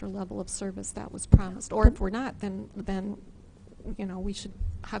the extra level of service that was promised. Or if we're not, then you know, we should,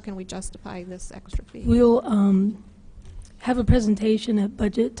 how can we justify this extra fee? We'll have a presentation at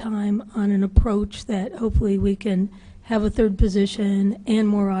budget time on an approach that hopefully we can have a third position and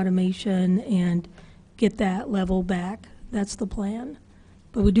more automation and get that level back. That's the plan.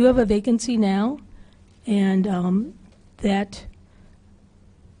 But we do have a vacancy now, and that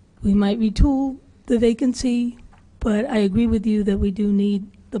we might retool the vacancy, but I agree with you that we do need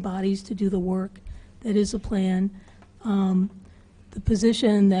the bodies to do the work. That is a plan. The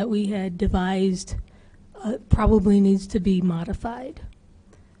position that we had devised probably needs to be modified.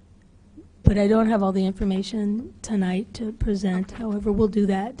 But I don't have all the information tonight to present. However, we'll do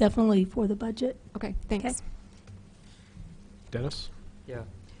that definitely for the budget. Okay, thanks. Dennis? Yeah.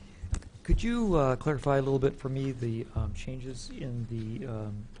 Could you clarify a little bit for me the changes in the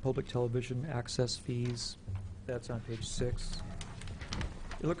public television access fees? That's on page 6.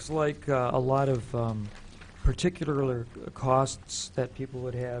 It looks like a lot of particular costs that people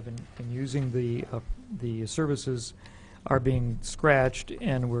would have in using the services are being scratched,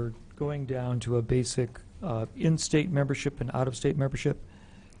 and we're going down to a basic in-state membership and out-of-state membership.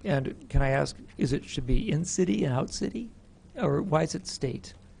 And can I ask, should be in-city and out-city? Or why is it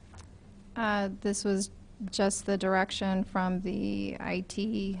state? This was just the direction from the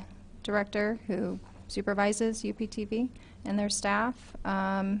IT director who supervises UPTV and their staff.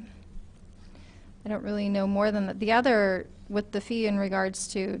 I don't really know more than that. The other, with the fee in regards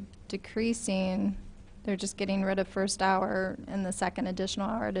to decreasing, they're just getting rid of first hour and the second additional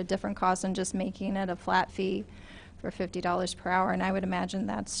hour at a different cost and just making it a flat fee for $50 per hour. And I would imagine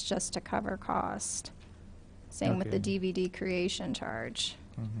that's just to cover cost. Same with the DVD creation charge.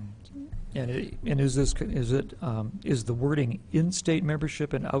 Mm-hmm. And is the wording in-state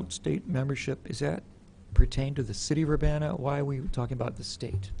membership and out-state membership, is that pertain to the city of Urbana? Why are we talking about the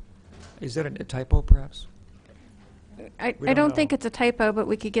state? Is that a typo, perhaps? I don't think it's a typo, but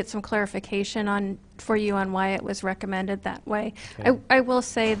we could get some clarification for you on why it was recommended that way. Okay. I will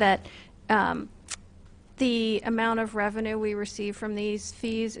say that the amount of revenue we receive from these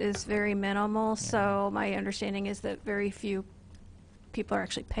fees is very minimal, so my understanding is that very few people are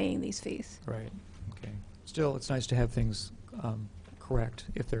actually paying these fees. Right. Okay. Still, it's nice to have things correct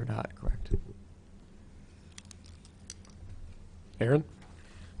if they're not correct. Aaron?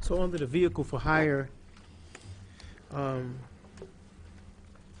 So under the vehicle for hire,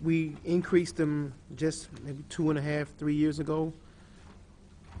 we increased them just maybe 2.5, 3 years ago.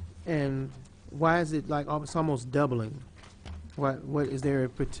 And why is it like it's almost doubling? What is there?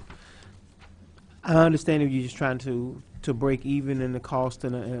 I understand if you're just trying to break even in the cost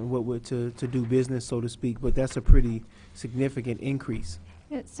and what would to do business, so to speak, but that's a pretty significant increase.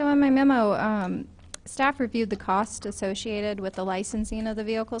 So in my memo, staff reviewed the cost associated with the licensing of the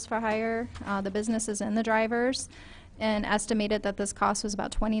vehicles for hire, the businesses and the drivers, and estimated that this cost was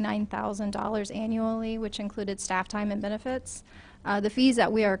about $29,000 annually, which included staff time and benefits. The fees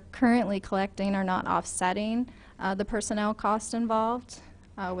that we are currently collecting are not offsetting the personnel cost involved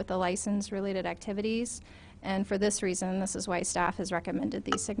with the license-related activities, and for this reason, this is why staff has recommended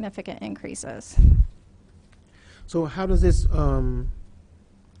these significant increases. So how does this,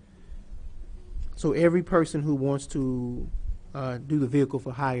 so every person who wants to do the vehicle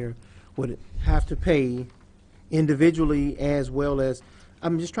for hire would have to pay individually as well as,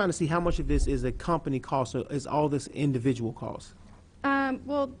 I'm just trying to see how much of this is a company cost or is all this individual cost?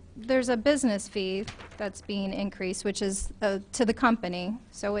 Well, there's a business fee that's being increased, which is to the company.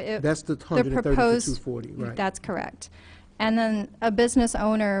 So That's the 130 to proposed, 240, right? That's correct. And then a business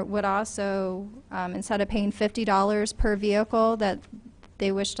owner would also, instead of paying $50 per vehicle that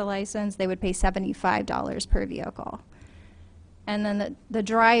they wish to license, they would pay $75 per vehicle. And then the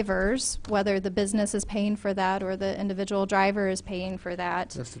drivers, whether the business is paying for that or the individual driver is paying for that,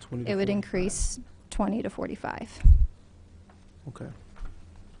 That's the 20 to it would 45. increase 20 to 45. Okay.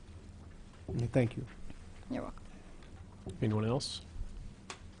 Okay, thank you. You're welcome. Anyone else?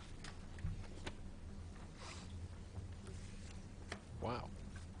 Wow.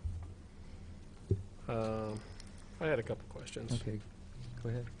 I had a couple questions. Okay, go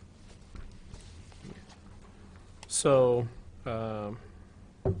ahead. So, I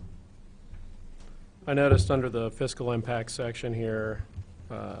noticed under the fiscal impact section here,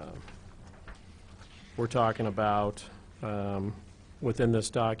 we're talking about, within this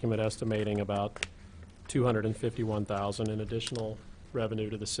document, estimating about $251,000 in additional revenue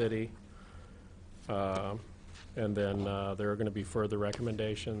to the city. And then there are going to be further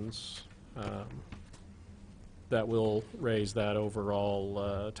recommendations that will raise that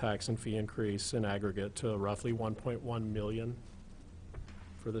overall tax and fee increase in aggregate to roughly $1.1 million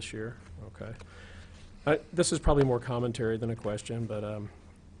for this year. Okay. This is probably more commentary than a question, but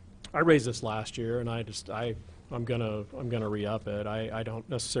I raised this last year, and I'm gonna re-up it. I don't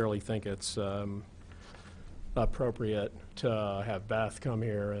necessarily think it's appropriate to have Beth come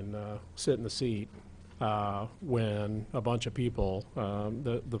here and sit in the seat when a bunch of people,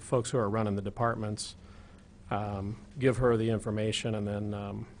 the folks who are running the departments, give her the information, and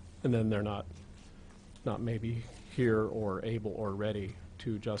then they're not maybe here or able or ready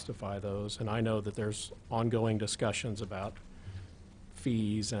to justify those. And I know that there's ongoing discussions about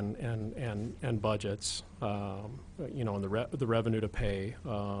fees and budgets, you know, and the revenue to pay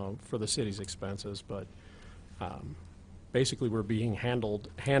for the city's expenses. But basically, we're being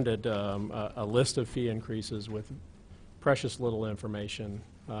handed a list of fee increases with precious little information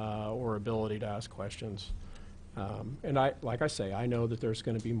or ability to ask questions. And like I say, I know that there's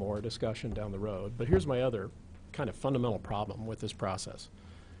going to be more discussion down the road. But here's my other kind of fundamental problem with this process.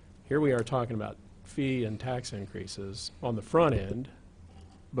 Here we are talking about fee and tax increases on the front end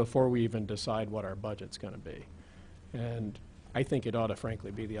before we even decide what our budget's going to be. And I think it ought to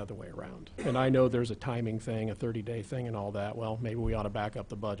frankly be the other way around. And I know there's a timing thing, a 30-day thing and all that. Well, maybe we ought to back up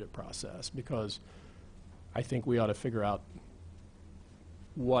the budget process, because I think we ought to figure out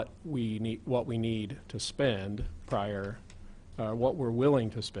what we need to spend prior, what we're willing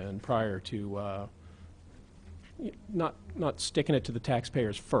to spend prior to not sticking it to the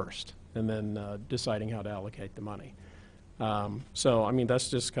taxpayers first and then deciding how to allocate the money. So, I mean, that's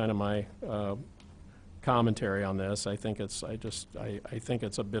just kind of my commentary on this. I think it's I think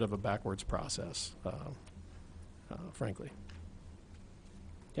it's a bit of a backwards process, frankly.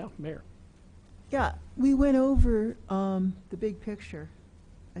 Yeah, Mayor. Yeah, we went over the big picture,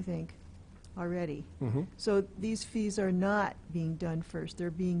 I think, already. Mm-hmm. So these fees are not being done first. They're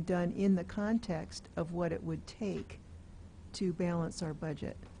being done in the context of what it would take to balance our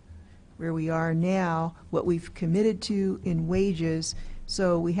budget. Where we are now, what we've committed to in wages,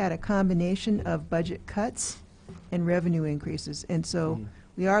 so we had a combination of budget cuts and revenue increases. And so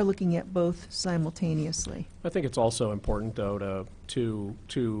we are looking at both simultaneously. I think it's also important, though,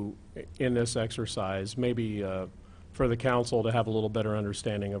 to in this exercise, maybe for the council to have a little better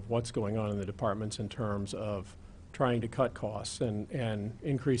understanding of what's going on in the departments in terms of trying to cut costs and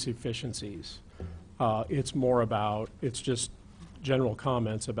increase efficiencies. It's just general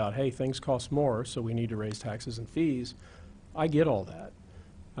comments about, hey, things cost more, so we need to raise taxes and fees. I get all that.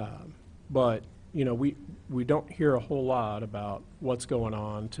 But, you know, we don't hear a whole lot about what's going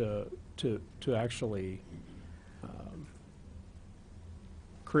on to actually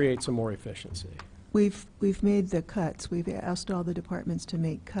create some more efficiency. We've made the cuts. We've asked all the departments to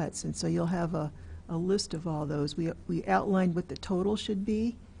make cuts, and so you'll have a list of all those. We outlined what the total should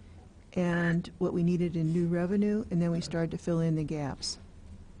be and what we needed in new revenue, and then we started to fill in the gaps.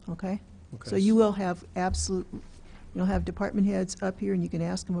 Okay? So you will have you'll have department heads up here, and you can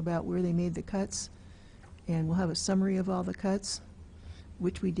ask them about where they made the cuts, and we'll have a summary of all the cuts,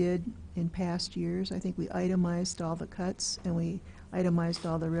 which we did in past years. I think we itemized all the cuts, and we itemized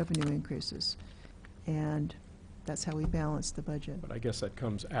all the revenue increases. And that's how we balance the budget. But I guess that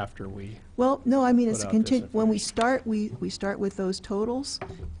comes after we. Well, no, I mean, it's put out this when we start, we start with those totals,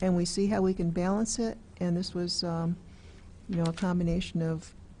 and we see how we can balance it. And this was, you know, a combination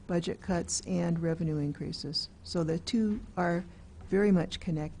of budget cuts and revenue increases. So the two are very much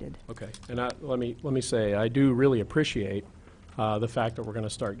connected. Okay, and let me say, I do really appreciate the fact that we're going to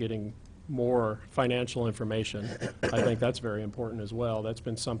start getting more financial information. I think that's very important as well. That's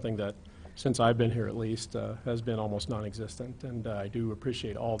been something that, since I've been here at least, has been almost non-existent, and I do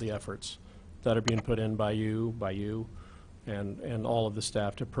appreciate all the efforts that are being put in by you, and all of the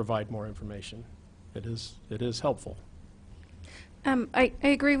staff to provide more information. It is helpful. I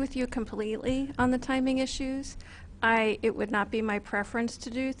agree with you completely on the timing issues. It would not be my preference to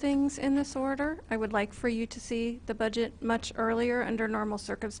do things in this order. I would like for you to see the budget much earlier under normal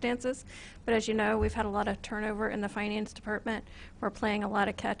circumstances. But as you know, we've had a lot of turnover in the finance department. We're playing a lot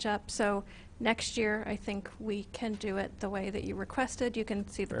of catch up. So next year, I think we can do it the way that you requested. You can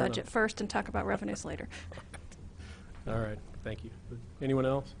see the Fair budget enough. first and talk about revenues later. All right, thank you. Anyone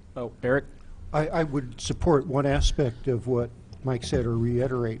else? Oh, Eric? I would support one aspect of what Mike said, or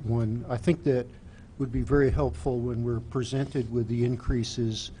reiterate one. I think that would be very helpful when we're presented with the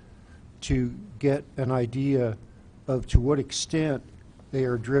increases to get an idea of to what extent they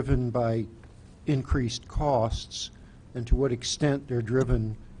are driven by increased costs and to what extent they're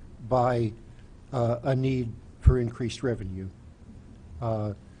driven by a need for increased revenue.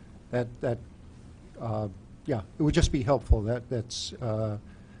 Yeah, it would just be helpful. That's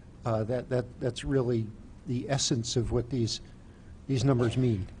really the essence of what these numbers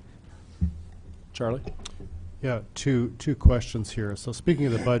mean. Charlie? Yeah, two questions here. So speaking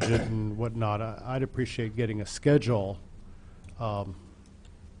of the budget and whatnot, I'd appreciate getting a schedule for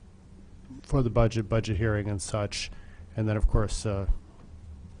the budget hearing and such, and then of course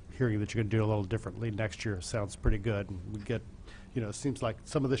hearing that you're going to do a little differently next year sounds pretty good. And we get, it seems like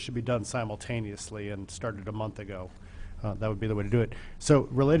some of this should be done simultaneously and started a month ago. That would be the way to do it. So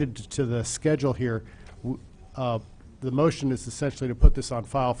related to the schedule here, the motion is essentially to put this on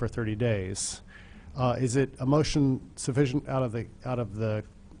file for 30 days. Is it a motion sufficient out of the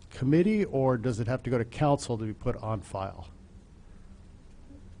committee, or does it have to go to council to be put on file?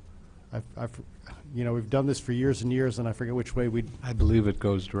 We've done this for years and years, and I forget which way we. I believe it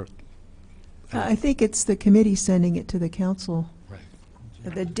goes direct. I think it's the committee sending it to the council. Right.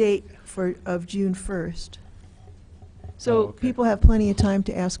 The date of June 1st. So Oh, okay. people have plenty of time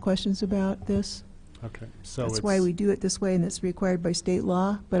to ask questions about this. Okay, so That's it's, why we do it this way, and it's required by state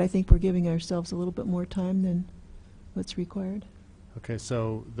law, but I think we're giving ourselves a little bit more time than what's required. Okay,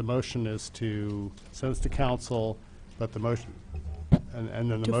 so the motion is to send this to council, but the motion,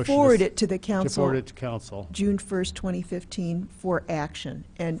 and then the To motion forward is it to the to council. forward it to council. June 1st, 2015, for action.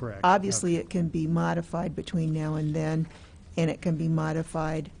 And For action, obviously, okay. it can be modified between now and then, and it can be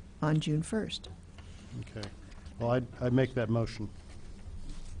modified on June 1st. Okay. Well, I'd make that motion.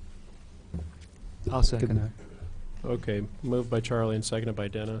 I'll second that. Okay, moved by Charlie and seconded by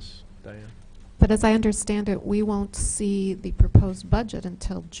Dennis. Diane? But as I understand it, we won't see the proposed budget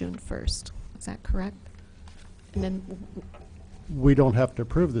until June 1st. Is that correct? And then, We don't have to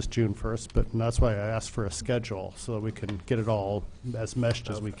approve this June 1st, but that's why I asked for a schedule, so that we can get it all as meshed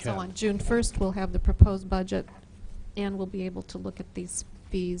as we so can. on June 1st, we'll have the proposed budget, and we'll be able to look at these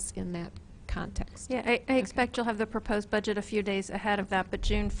fees in that context. Yeah, I expect you'll have the proposed budget a few days ahead of that, but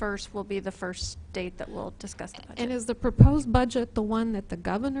June 1st will be the first date that we'll discuss the budget. And is the proposed budget the one that the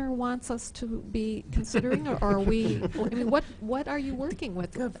governor wants us to be considering, or are we, I mean, what are you working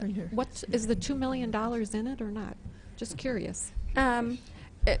with? Governor. What, is the $2 million in it or not? Just curious.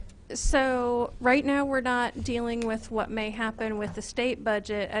 So right now, we're not dealing with what may happen with the state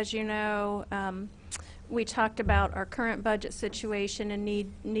budget. As you know, we talked about our current budget situation and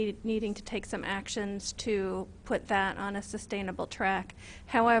needing to take some actions to put that on a sustainable track.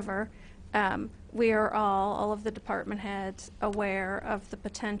 However, we are all of the department heads, aware of the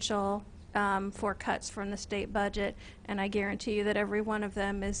potential for cuts from the state budget, and I guarantee you that every one of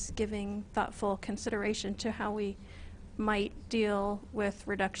them is giving thoughtful consideration to how we might deal with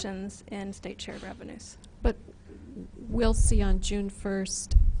reductions in state shared revenues. But we'll see on June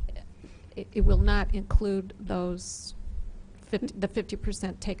 1st, it will not include those the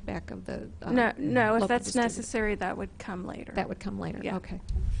 50% take back of the No, if local that's distributor. necessary, that would come later. That would come later. Yeah. Okay.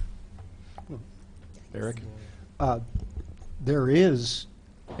 Eric? There is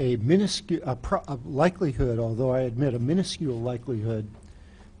a likelihood, although I admit a minuscule likelihood,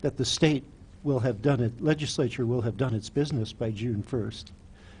 that the state will have done it, legislature will have done its business by June 1st.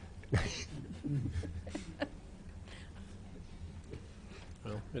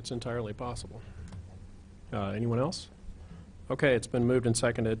 Well, it's entirely possible. Anyone else? Okay, it's been moved and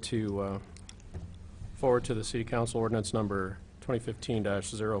seconded to forward to the City Council ordinance number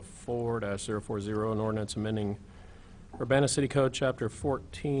 2015-04-040, an ordinance amending Urbana City Code, Chapter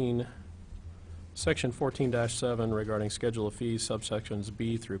 14, Section 14-7 regarding schedule of fees, subsections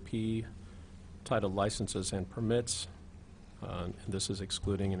B through P, titled licenses and permits. And this is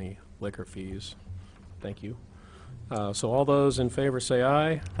excluding any liquor fees. Thank you. So all those in favor say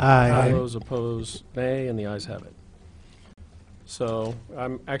aye. Aye. All those opposed, nay, and the ayes have it. So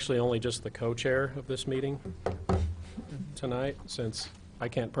I'm actually only just the co-chair of this meeting tonight, since I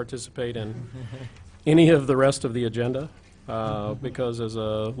can't participate in any of the rest of the agenda, because as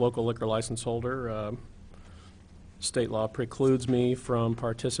a local liquor license holder, state law precludes me from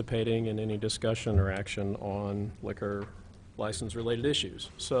participating in any discussion or action on liquor license-related issues.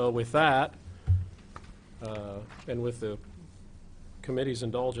 So with that, and with the committee's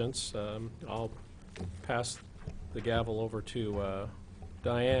indulgence, I'll pass the gavel over to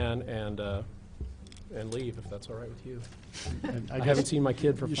Diane and leave, if that's all right with you. And I haven't seen my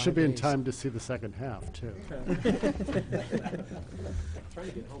kid for 5 You days. should be in time to see the second half, too. Trying to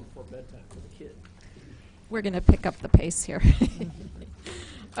get home before bedtime for the kid. We're going to pick up the pace here.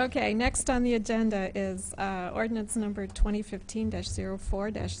 Okay, next on the agenda is ordinance number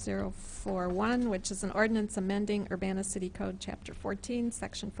 2015-04-041, which is an ordinance amending Urbana City Code, Chapter 14,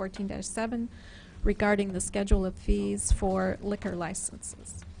 Section 14-7, regarding the schedule of fees for liquor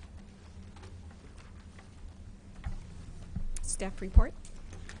licenses. Staff report.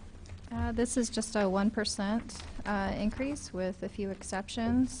 This is just a 1% increase with a few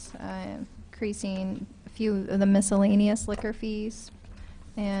exceptions, increasing a few of the miscellaneous liquor fees,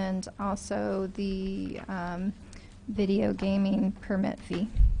 and also the video gaming permit fee.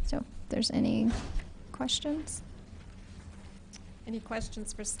 So if there's any questions? Any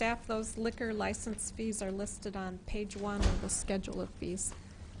questions for staff? Those liquor license fees are listed on page 1 of the schedule of fees.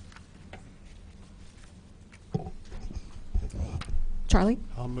 Charlie?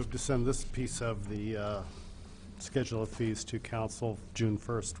 I'll move to send this piece of the schedule of fees to council June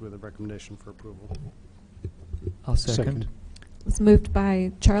 1st with a recommendation for approval. I'll second. It was moved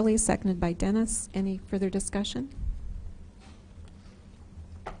by Charlie, seconded by Dennis. Any further discussion?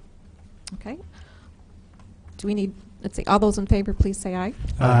 Okay. Do we need, let's see, all those in favor, please say aye.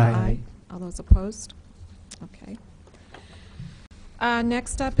 Aye. All those opposed? Okay.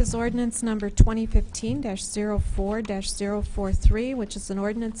 Next up is ordinance number 2015-04-043, which is an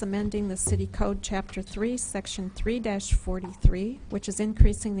ordinance amending the City Code, Chapter 3, Section 3-43, which is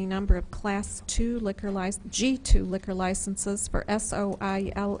increasing the number of Class 2 G2 liquor licenses for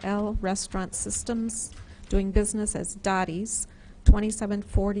SOILL Restaurant Systems, doing business as Dottie's,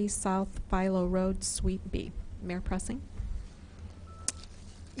 2740 South Philo Road, Suite B. Mayor Pressing.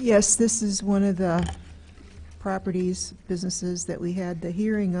 Yes, this is one of the properties, businesses that we had the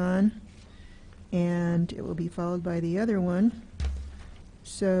hearing on, and it will be followed by the other one.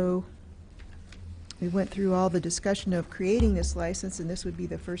 So we went through all the discussion of creating this license, and this would be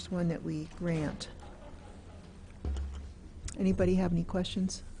the first one that we grant. Anybody have any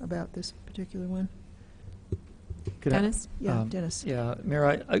questions about this particular one? Dennis? Yeah, Dennis. Yeah,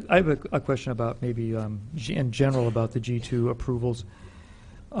 Mayor, I have a question about maybe in general about the G2 approvals.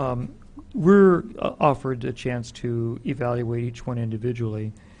 We're offered a chance to evaluate each one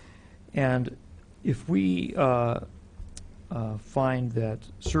individually, and if we find that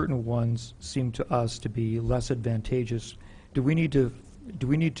certain ones seem to us to be less advantageous, do we need to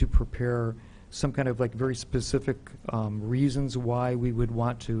prepare some kind of like very specific reasons why we would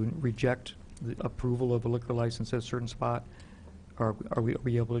want to reject the approval of a liquor license at a certain spot? Or are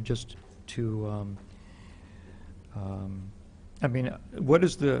we able to just to I mean, what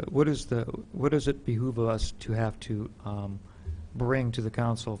does it behoove us to have to bring to the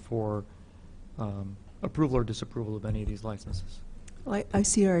council for approval or disapproval of any of these licenses? Well, I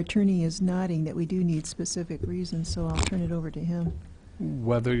see our attorney is nodding that we do need specific reasons, so I'll turn it over to him.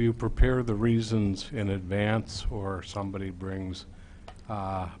 Whether you prepare the reasons in advance or somebody brings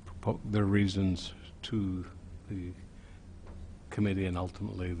their reasons to the committee and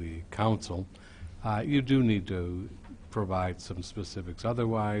ultimately the council, you do need to provide some specifics.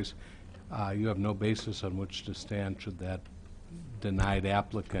 Otherwise, you have no basis on which to stand should that denied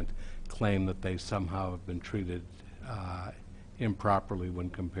applicant claim that they somehow have been treated improperly when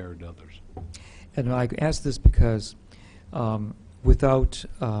compared to others. And I ask this because without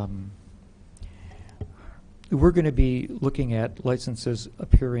we're going to be looking at licenses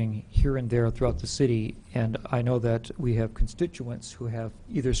appearing here and there throughout the city, and I know that we have constituents who have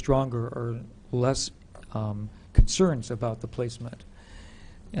either stronger or less concerns about the placement.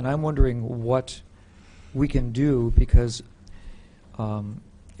 And I'm wondering what we can do, because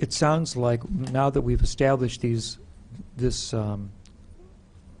it sounds like now that we've established this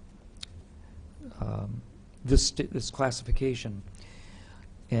this classification.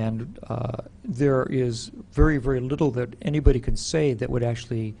 And there is very, very little that anybody can say that would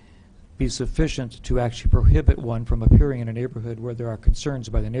actually be sufficient to actually prohibit one from appearing in a neighborhood where there are concerns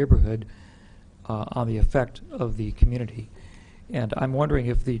by the neighborhood on the effect of the community. And I'm wondering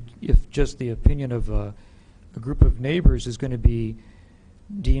if just the opinion of a group of neighbors is going to be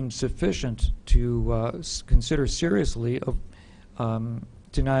deemed sufficient to consider seriously of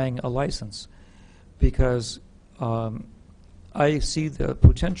denying a license, because I see the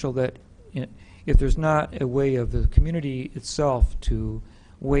potential that if there's not a way of the community itself to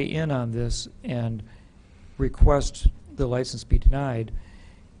weigh in on this and request the license be denied,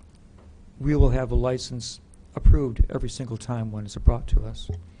 we will have a license approved every single time one is brought to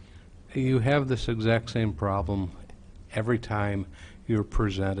us. You have this exact same problem every time you're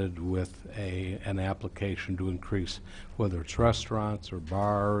presented with an application to increase, whether it's restaurants or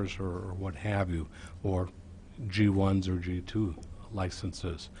bars or what have you, or G1s or G2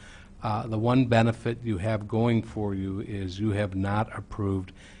 licenses. The one benefit you have going for you is you have not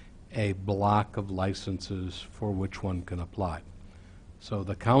approved a block of licenses for which one can apply. So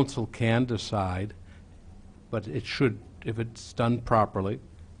the council can decide, but it should, if it's done properly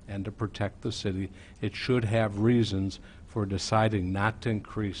and to protect the city, it should have reasons for deciding not to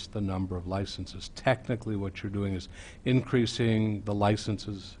increase the number of licenses. Technically, what you're doing is increasing the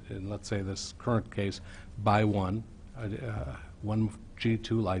licenses, in let's say this current case, by one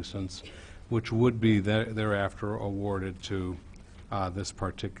G2 license, which would be thereafter awarded to this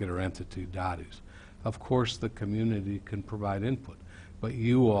particular entity, Dottie's. Of course, the community can provide input, but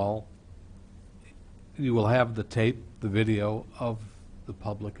you will have the tape, the video of the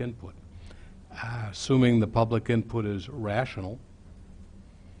public input. Assuming the public input is rational,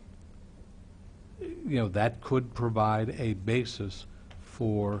 that could provide a basis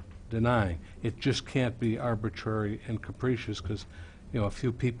for denying. It just can't be arbitrary and capricious because, a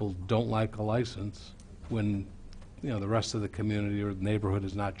few people don't like a license when, the rest of the community or the neighborhood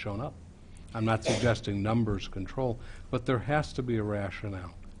has not shown up. I'm not suggesting numbers control, but there has to be a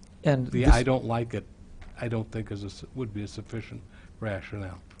rationale. And I don't like it, I don't think would be a sufficient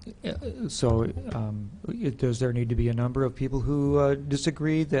rationale. So does there need to be a number of people who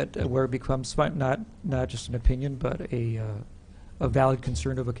disagree that where it becomes not just an opinion but a valid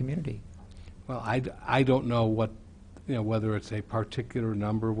concern of a community? Well, I don't know what, whether it's a particular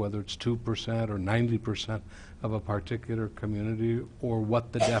number, whether it's 2% or 90% of a particular community, or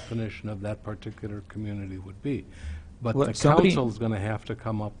what the definition of that particular community would be. But the council is going to have to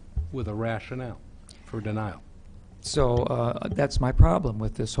come up with a rationale for denial. So that's my problem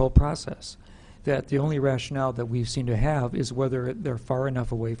with this whole process, that the only rationale that we seem to have is whether they're far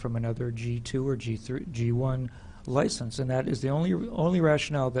enough away from another G2 or G1 license, and that is the only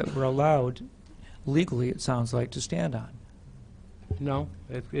rationale that we're allowed legally, it sounds like, to stand on. No,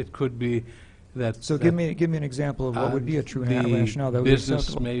 it could be that. So give me an example of what would be a true rationale that would be acceptable.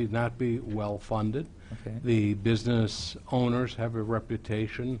 Business may not be well funded. Okay. The business owners have a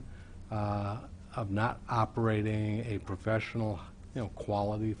reputation of not operating a professional,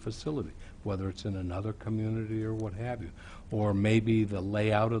 quality facility, whether it's in another community or what have you. Or maybe the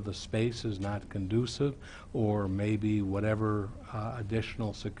layout of the space is not conducive, or maybe whatever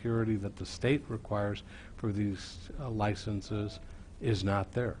additional security that the state requires for these licenses is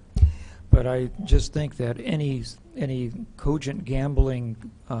not there. But I just think that any cogent gambling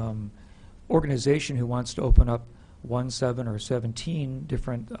organization who wants to open up 1, 7, or 17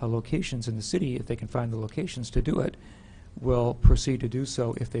 different locations in the city, if they can find the locations to do it, will proceed to do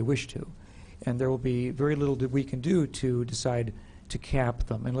so if they wish to. And there will be very little that we can do to decide to cap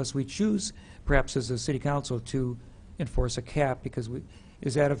them, unless we choose, perhaps as a city council, to enforce a cap, because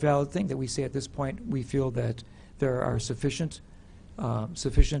is that a valid thing that we say at this point we feel that there are sufficient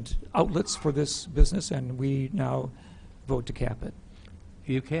outlets for this business, and we now vote to cap it?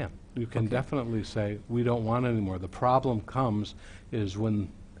 You can. You can definitely say, we don't want any more. The problem comes is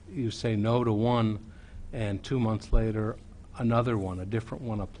when you say no to one, and 2 months later, another one, a different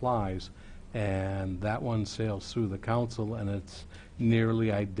one applies, and that one sails through the council, and it's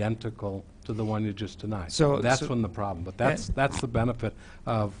nearly identical to the one you just denied. So that's when the problem. But that's the benefit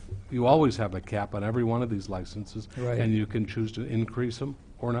of, you always have a cap on every one of these licenses, right, and you can choose to increase them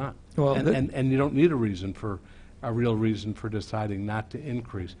or not. Well, and you don't need a real reason for deciding not to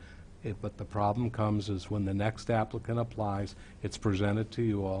increase. But the problem comes is when the next applicant applies, it's presented to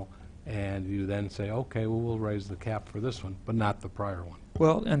you all, and you then say, okay, well, we'll raise the cap for this one, but not the prior one.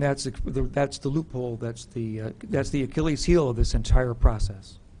 Well, and that's the loophole. That's the Achilles heel of this entire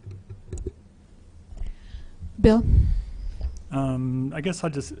process. Bill? I guess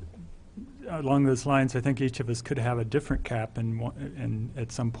along those lines, I think each of us could have a different cap, and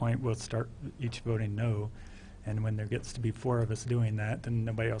at some point we'll start each voting no. And when there gets to be 4 of us doing that, then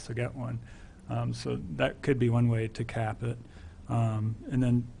nobody else will get one. So that could be one way to cap it. And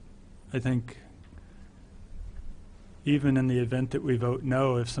then I think even in the event that we vote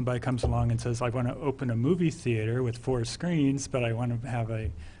no, if somebody comes along and says, I want to open a movie theater with 4 screens, but I want to have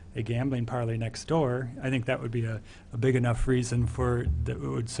a gambling parlor next door, I think that would be a big enough reason for that it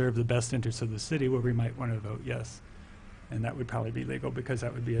would serve the best interests of the city where we might want to vote yes. And that would probably be legal because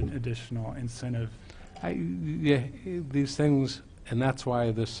that would be an additional incentive. Yeah, these things, and that's why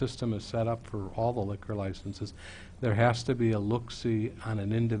this system is set up for all the liquor licenses. There has to be a look-see on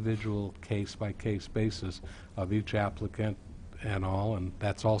an individual case-by-case basis of each applicant and all, and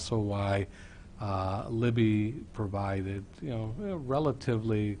that's also why Libby provided,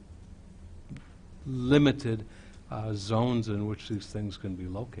 relatively limited zones in which these things can be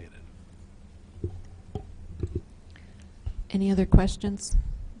located. Any other questions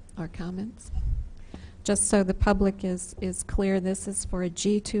or comments? Just so the public is clear, this is for a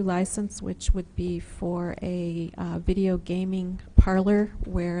G2 license, which would be for a video gaming parlor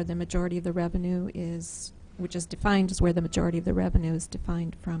where the majority of the revenue is, which is defined as where the majority of the revenue is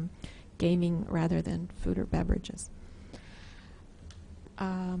defined from gaming rather than food or beverages.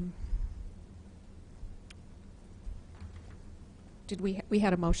 Did we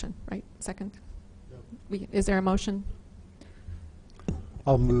had a motion, right? Second? Yep. Is there a motion?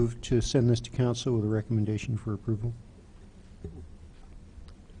 I'll move to send this to council with a recommendation for approval. Is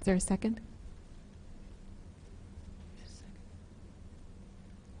there a second?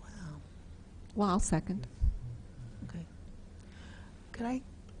 Wow. Well, I'll second. Okay. Could I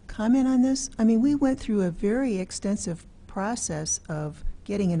comment on this? I mean, we went through a very extensive process of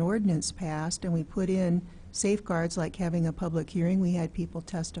getting an ordinance passed, and we put in safeguards like having a public hearing. We had people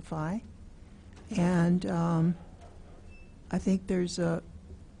testify. And I think there's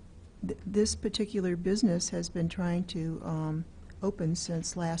this particular business has been trying to open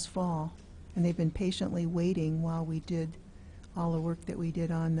since last fall, and they've been patiently waiting while we did all the work that we did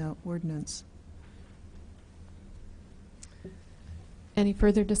on the ordinance. Any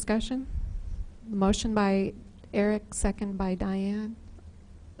further discussion? Motion by Eric, second by Diane.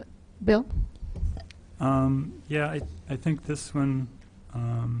 Bill? Yeah, I think this one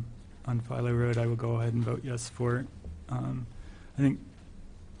on Philo Road, I will go ahead and vote yes for it. I think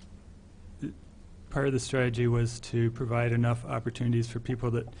part of the strategy was to provide enough opportunities for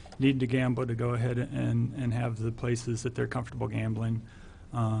people that need to gamble to go ahead and have the places that they're comfortable gambling.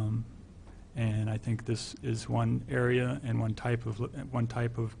 And I think this is one area and one type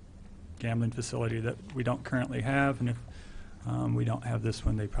of gambling facility that we don't currently have. And if we don't have this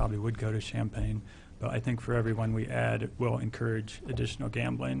one, they probably would go to Champaign. But I think for every one we add, it will encourage additional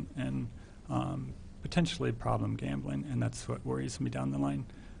gambling and potentially problem gambling, and that's what worries me down the line.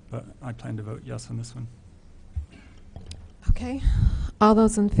 But I plan to vote yes on this one. Okay. All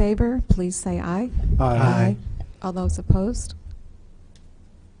those in favor, please say aye. Aye. All those opposed?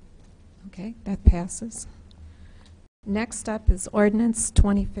 Okay, that passes. Next up is Ordinance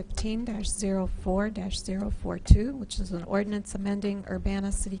 2015-04-042, which is an ordinance amending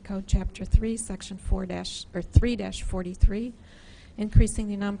Urbana City Code Chapter 3, Section 3-43, increasing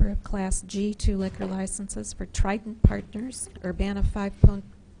the number of Class G2 liquor licenses for Trident Partners, Urbana 5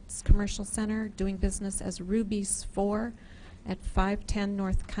 Points Commercial Center, doing business as Ruby's 4 at 510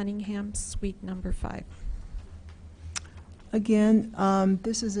 North Cunningham, Suite number 5. Again,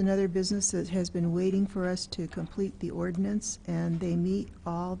 this is another business that has been waiting for us to complete the ordinance, and they meet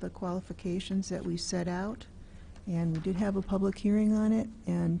all the qualifications that we set out. And we did have a public hearing on it,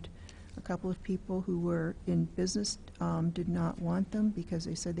 and a couple of people who were in business did not want them because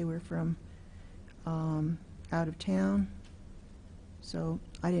they said they were from out of town. So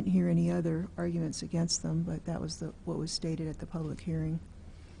I didn't hear any other arguments against them, but that was what was stated at the public hearing.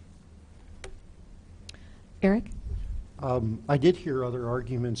 Eric? I did hear other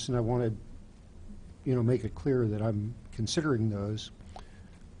arguments, and I wanted, make it clear that I'm considering those.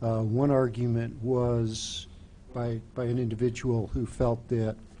 One argument was by an individual who felt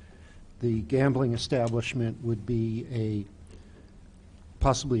that the gambling establishment would be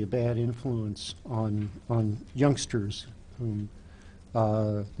possibly a bad influence on youngsters whom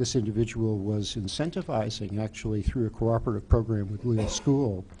this individual was incentivizing, actually through a cooperative program with Leo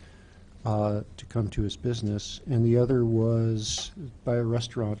School, to come to his business. And the other was by a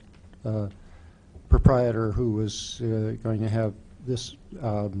restaurant proprietor who was going to have this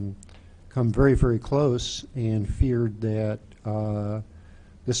come very, very close and feared that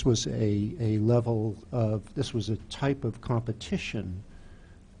this was a type of competition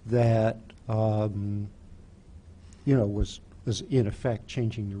that you know, was in effect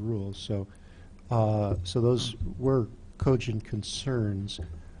changing the rules. So so those were cogent concerns.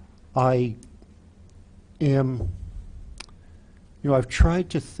 I am, you know, I've tried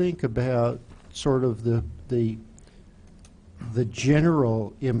to think about sort of the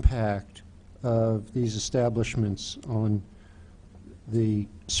general impact of these establishments on the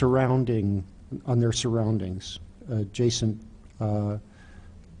surrounding, on their surroundings, adjacent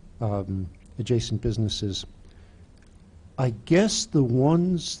adjacent businesses. I guess the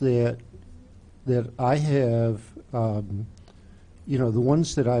ones that I have, you know, the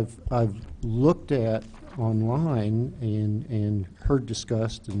ones that I've looked at online and heard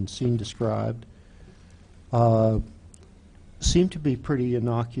discussed and seen described seem to be pretty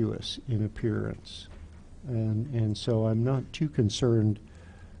innocuous in appearance, and so I'm not too concerned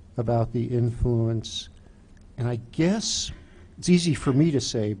about the influence. And I guess it's easy for me to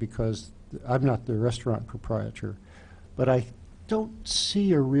say because I'm not the restaurant proprietor, but I don't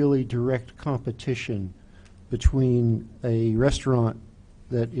see a really direct competition between a restaurant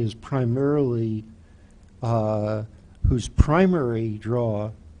that is primarily, whose primary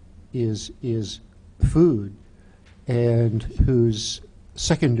draw is food, and whose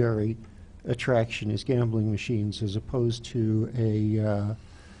secondary attraction is gambling machines, as opposed to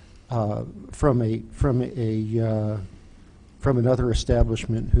from another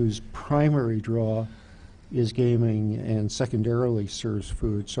establishment whose primary draw is gaming and secondarily serves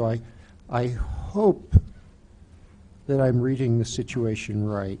food. So I hope that I'm reading the situation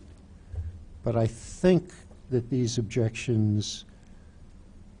right, but I think that these objections,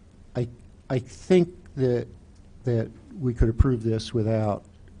 I think that we could approve this without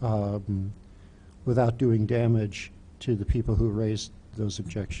without doing damage to the people who raised those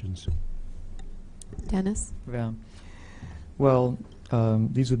objections. Dennis? Yeah. Well,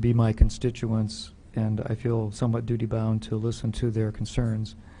 these would be my constituents, and I feel somewhat duty-bound to listen to their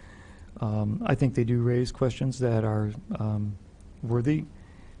concerns. I think they do raise questions that are worthy,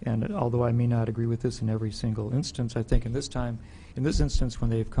 and although I may not agree with this in every single instance, I think in this instance, when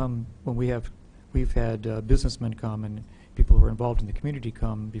they've come, when we've had businessmen come and people who are involved in the community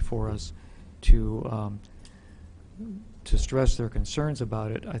come before us to stress their concerns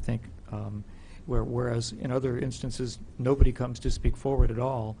about it, I think, whereas in other instances nobody comes to speak forward at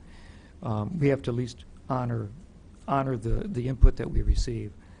all, we have to at least honor the input that we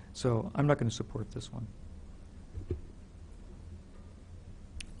receive. So I'm not going to support this one.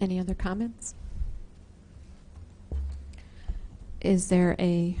 Any other comments? Is there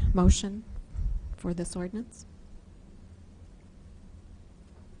a motion for this ordinance?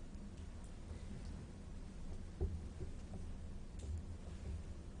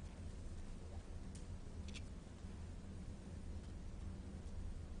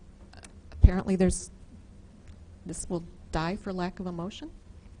 Apparently this will die for lack of a motion.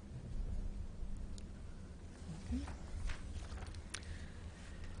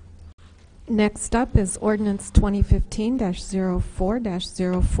 Next up is ordinance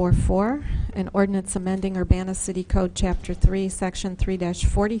 2015-04-044, an ordinance amending Urbana City Code Chapter 3, Section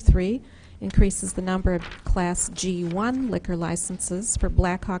 3-43, increases the number of Class G1 liquor licenses for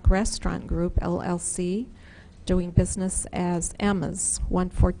Black Hawk Restaurant Group, LLC, doing business as Emma's,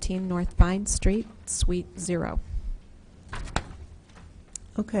 114 North Vine Street, Suite 0.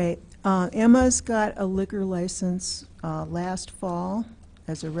 Okay, Emma's got a liquor license last fall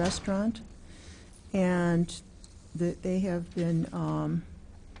as a restaurant, and they have been,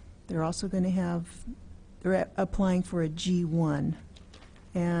 they're also going to have, they're applying for a G1,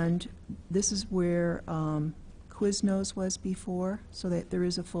 and this is where Quiznos was before, so that there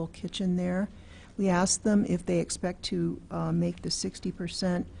is a full kitchen there. We asked them if they expect to make the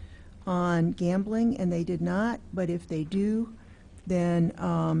 60% on gambling, and they did not, but if they do, then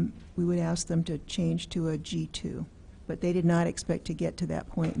we would ask them to change to a G2. But they did not expect to get to that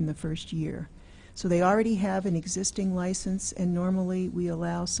point in the first year. So they already have an existing license, and normally we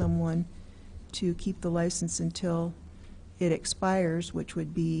allow someone to keep the license until it expires, which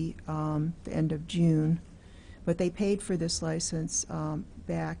would be the end of June. But they paid for this license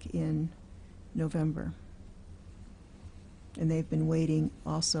back in November. And they've been waiting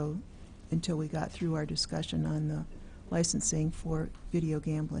also until we got through our discussion on the licensing for video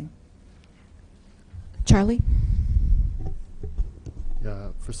gambling. Charlie?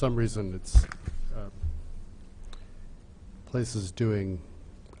 For some reason, it's places doing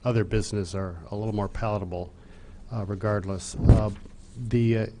other business are a little more palatable, regardless.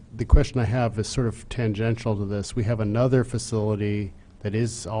 The question I have is sort of tangential to this. We have another facility that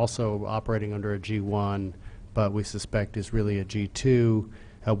is also operating under a G1, but we suspect is really a G2,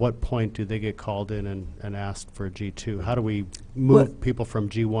 at what point do they get called in and asked for a G2? How do we move people from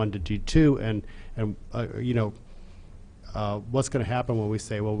G1 to G2? And what's going to happen when we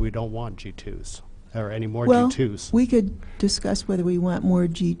say, well, we don't want G2s or any more G2s? We could discuss whether we want more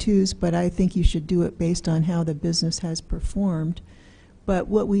G2s, but I think you should do it based on how the business has performed. But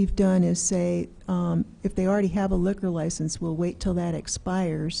what we've done is say, if they already have a liquor license, we'll wait till that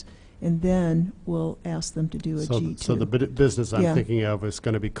expires, and then we'll ask them to do a G2. So the business I'm Yeah. thinking of is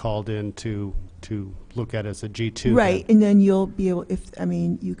going to be called in to look at as a G2. Right, and then you'll be able,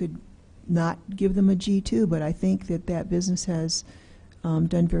 you could not give them a G2, but I think that business has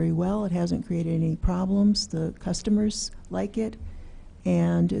done very well. It hasn't created any problems. The customers like it,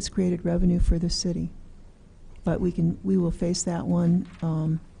 and it's created revenue for the city. But we will face that one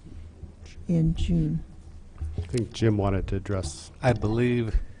in June. I think Jim wanted to address. I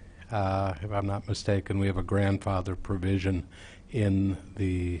believe, if I'm not mistaken, we have a grandfather provision in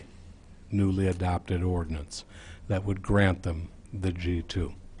the newly adopted ordinance that would grant them the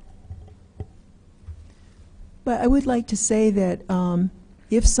G2. But I would like to say that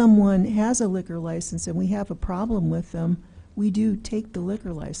if someone has a liquor license and we have a problem with them, we do take the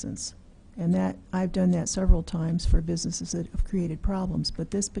liquor license. And that I've done that several times for businesses that have created problems.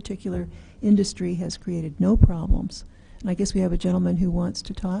 But this particular industry has created no problems. And I guess we have a gentleman who wants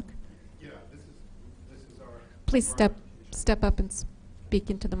to talk. Yeah, this is our... Please step up and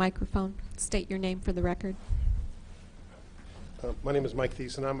speak into the microphone. State your name for the record. My name is Mike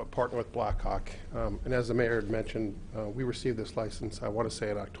Thiessen. I'm a partner with Blackhawk. And as the mayor had mentioned, we received this license, I want to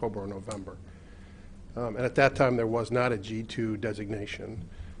say in October or November. And at that time, there was not a G2 designation.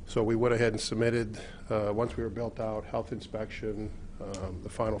 So we went ahead and submitted, once we were built out, health inspection, the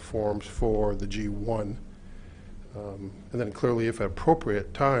final forms for the G1. And then clearly, if at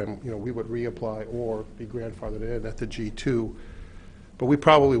appropriate time, we would reapply or be grandfathered in at the G2. But we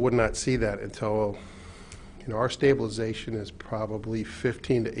probably would not see that until, our stabilization is probably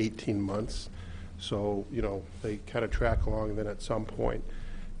 15 to 18 months. So, they kind of track along, and then at some point,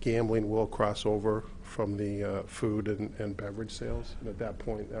 gambling will cross over from the food and beverage sales. And at that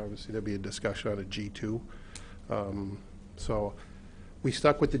point, obviously, there'll be a discussion on a G2. So we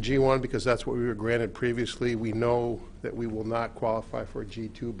stuck with the G1 because that's what we were granted previously. We know that we will not qualify for a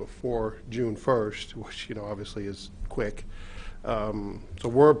G2 before June 1st, which, obviously is quick. So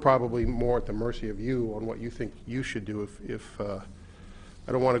we're probably more at the mercy of you on what you think you should do if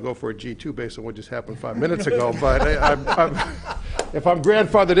I don't want to go for a G2 based on what just happened 5 minutes ago, but if I'm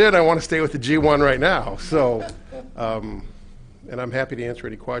grandfathered in, I want to stay with the G1 right now. So, and I'm happy to answer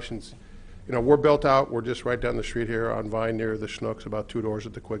any questions. We're built out. We're just right down the street here on Vine near the Schnucks, about 2 doors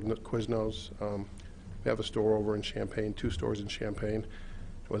at the Quiznos. We have a store over in Champaign, 2 stores in Champaign.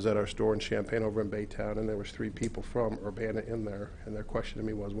 Was at our store in Champaign over in Baytown, and there was 3 people from Urbana in there, and their question to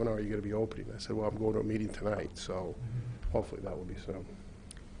me was, when are you going to be opening? I said, well, I'm going to a meeting tonight, so hopefully that will be soon.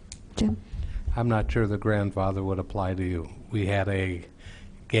 Jim? I'm not sure the grandfather would apply to you. We had a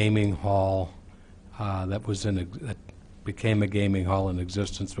gaming hall that became a gaming hall in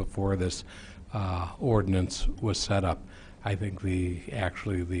existence before this ordinance was set up. I think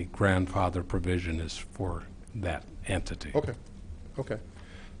actually the grandfather provision is for that entity. Okay. Okay.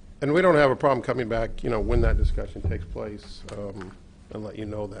 And we don't have a problem coming back, when that discussion takes place, and let you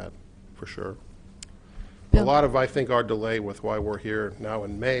know that for sure. Bill. A lot of, I think, our delay with why we're here now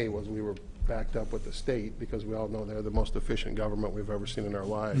in May was we were backed up with the state because we all know they're the most efficient government we've ever seen in our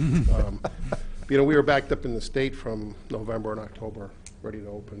lives. We were backed up in the state from November and October, ready to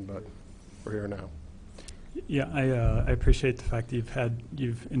open, but we're here now. Yeah, I appreciate the fact that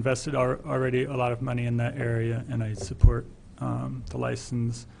you've invested already a lot of money in that area, and I support the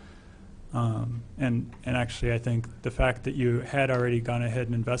license. And actually, I think the fact that you had already gone ahead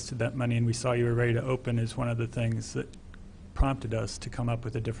and invested that money and we saw you were ready to open is one of the things that prompted us to come up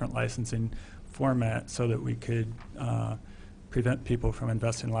with a different licensing format so that we could prevent people from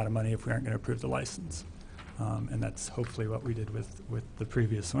investing a lot of money if we aren't going to approve the license. And that's hopefully what we did with the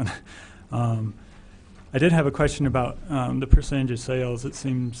previous one. I did have a question about the percentage of sales. It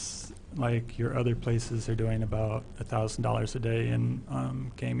seems like your other places are doing about $1,000 a day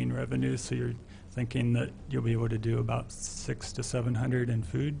in gaming revenue, so you're thinking that you'll be able to do about $600 to $700 in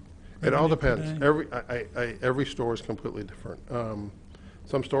food? It all depends. Every store is completely different.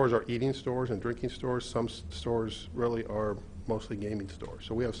 Some stores are eating stores and drinking stores. Some stores really are mostly gaming stores.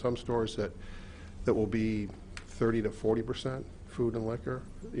 So we have some stores that will be 30 to 40% food and liquor,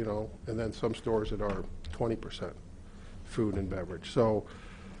 and then some stores that are 20% food and beverage. So,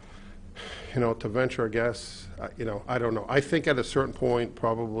 to venture a guess, I don't know. I think at a certain point,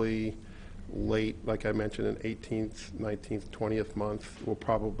 probably late, like I mentioned, in 18th, 19th, 20th month will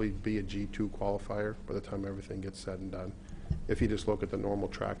probably be a G2 qualifier by the time everything gets said and done, if you just look at the normal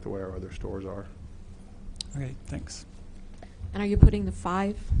track the way our other stores are. Okay, thanks. And are you putting the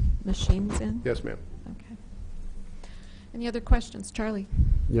 5 machines in? Yes, ma'am. Okay. Any other questions? Charlie?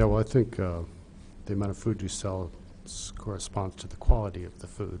 Yeah, well, I think the amount of food you sell corresponds to the quality of the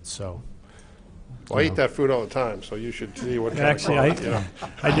food, so. Well, I eat that food all the time, so you should see what kind Actually, of quality, you know.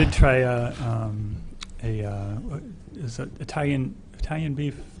 I did try is it Italian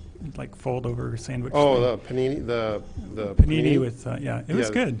beef, like fold over sandwich. Oh, thing. the Panini with yeah, it was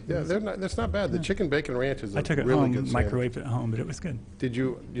good. Yeah, that's not bad. The chicken bacon ranch is I took it really home, good sandwich. microwaved it at home, but it was good. Did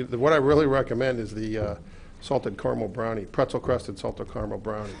what I really recommend is the salted caramel brownie, pretzel crusted salted caramel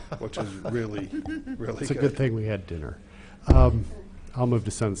brownie, which is really, really It's a good. good thing we had dinner. I'll move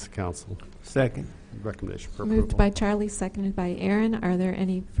to send this to council. Second. Recommendation for approval. Moved by Charlie, seconded by Aaron. Are there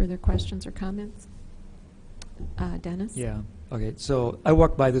any further questions or comments? Dennis? Yeah, okay, so I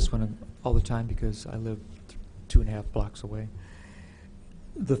walk by this one all the time because I live 2.5 blocks away.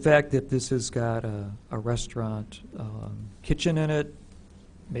 The fact that this has got a restaurant kitchen in it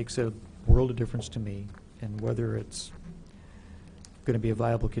makes a world of difference to me, and whether it's going to be a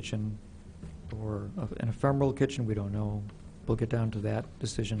viable kitchen or an ephemeral kitchen, we don't know. We'll get down to that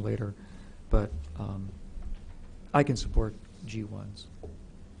decision later, but I can support G1s.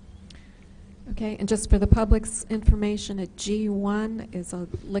 Okay, and just for the public's information, a G1 is a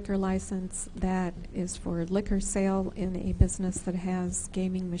liquor license that is for liquor sale in a business that has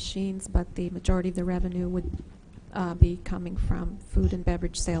gaming machines, but the majority of the revenue would be coming from food and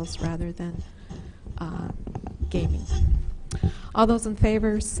beverage sales rather than gaming. All those in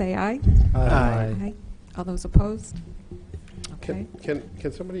favor say aye. Aye. All those opposed? Okay.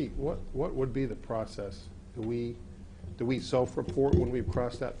 Can somebody, what would be the process? Do we self-report when we've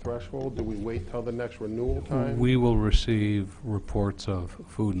crossed that threshold? Do we wait till the next renewal time? We will receive reports of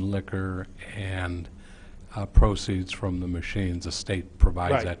food and liquor and proceeds from the machines. The state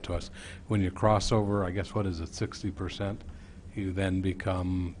provides Right. that to us. When you cross over, I guess, what is it, 60%, you then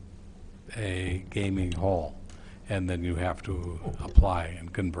become a gaming hall, and then you have to apply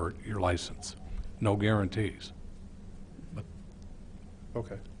and convert your license. No guarantees.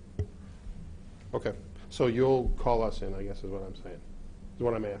 Okay. Okay. So you'll call us in, I guess is what I'm saying, is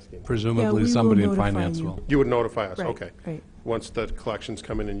what I'm asking. Presumably we will somebody in notify finance you. will. You would notify us, Right, okay. right. Once the collections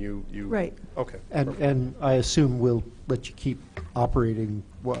come in and you. Right. Okay. And I assume we'll let you keep operating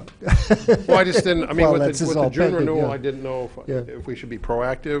what? Well, I just didn't, I mean, While with that's the all June pending, renewal, yeah. I didn't know Yeah. if we should be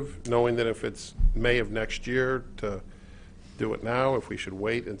proactive, knowing that if it's May of next year to do it now, if we should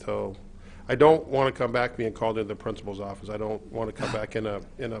wait until, I don't want to come back being called into the principal's office. I don't want to come back in a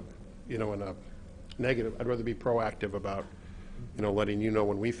negative. I'd rather be proactive about, letting you know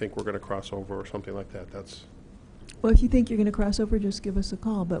when we think we're going to cross over or something like that. That's, Well, if you think you're going to cross over, just give us a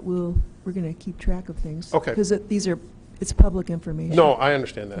call, but we're going to keep track of things. Okay. Because it's public information. no, I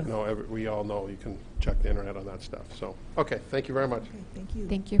understand that. No, we all know you can check the internet on that stuff. So, okay, thank you very much. Okay, thank you.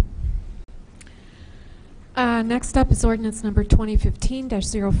 Thank you. Next up is ordinance number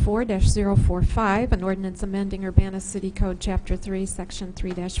 2015-04-045, an ordinance amending Urbana City Code Chapter 3, Section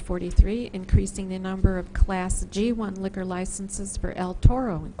 3-43, increasing the number of Class G1 liquor licenses for El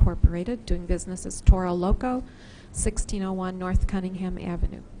Toro Incorporated, doing business as Toro Loco, 1601 North Cunningham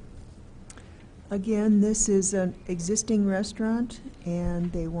Avenue. Again, this is an existing restaurant, and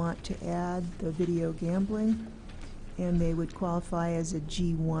they want to add the video gambling, and they would qualify as a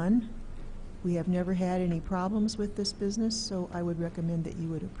G1. We have never had any problems with this business, so I would recommend that you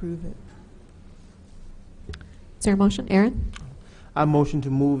would approve it. Is there a motion? Aaron? I motion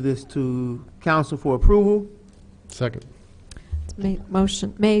to move this to council for approval. Second. It's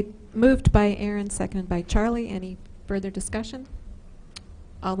moved by Aaron, seconded by Charlie. Any further discussion?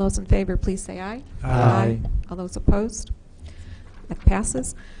 All those in favor, please say aye. Aye. All those opposed? That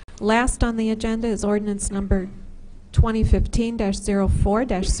passes. Last on the agenda is ordinance number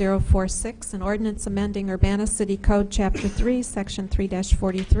 2015-04-046, an ordinance amending Urbana City Code Chapter 3, Section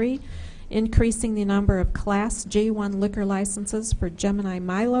 3-43, increasing the number of Class G1 liquor licenses for Gemini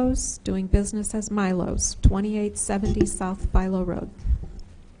Milo's, doing business as Milo's, 2870 South Bilo Road.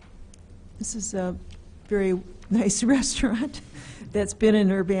 This is a very nice restaurant that's been in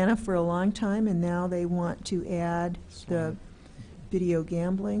Urbana for a long time, and now they want to add the video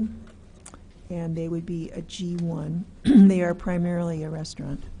gambling, and they would be a G1. They are primarily a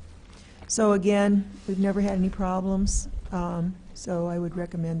restaurant. So again, we've never had any problems, so I would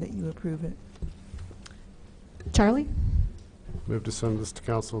recommend that you approve it. Charlie? Move to send this to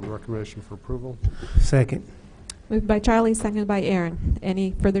council with recommendation for approval. Second. Moved by Charlie, seconded by Aaron.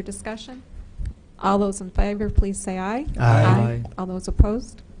 Any further discussion? All those in favor, please say aye. Aye. All those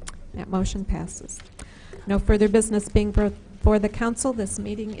opposed? That motion passes. No further business being before the council. This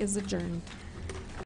meeting is adjourned.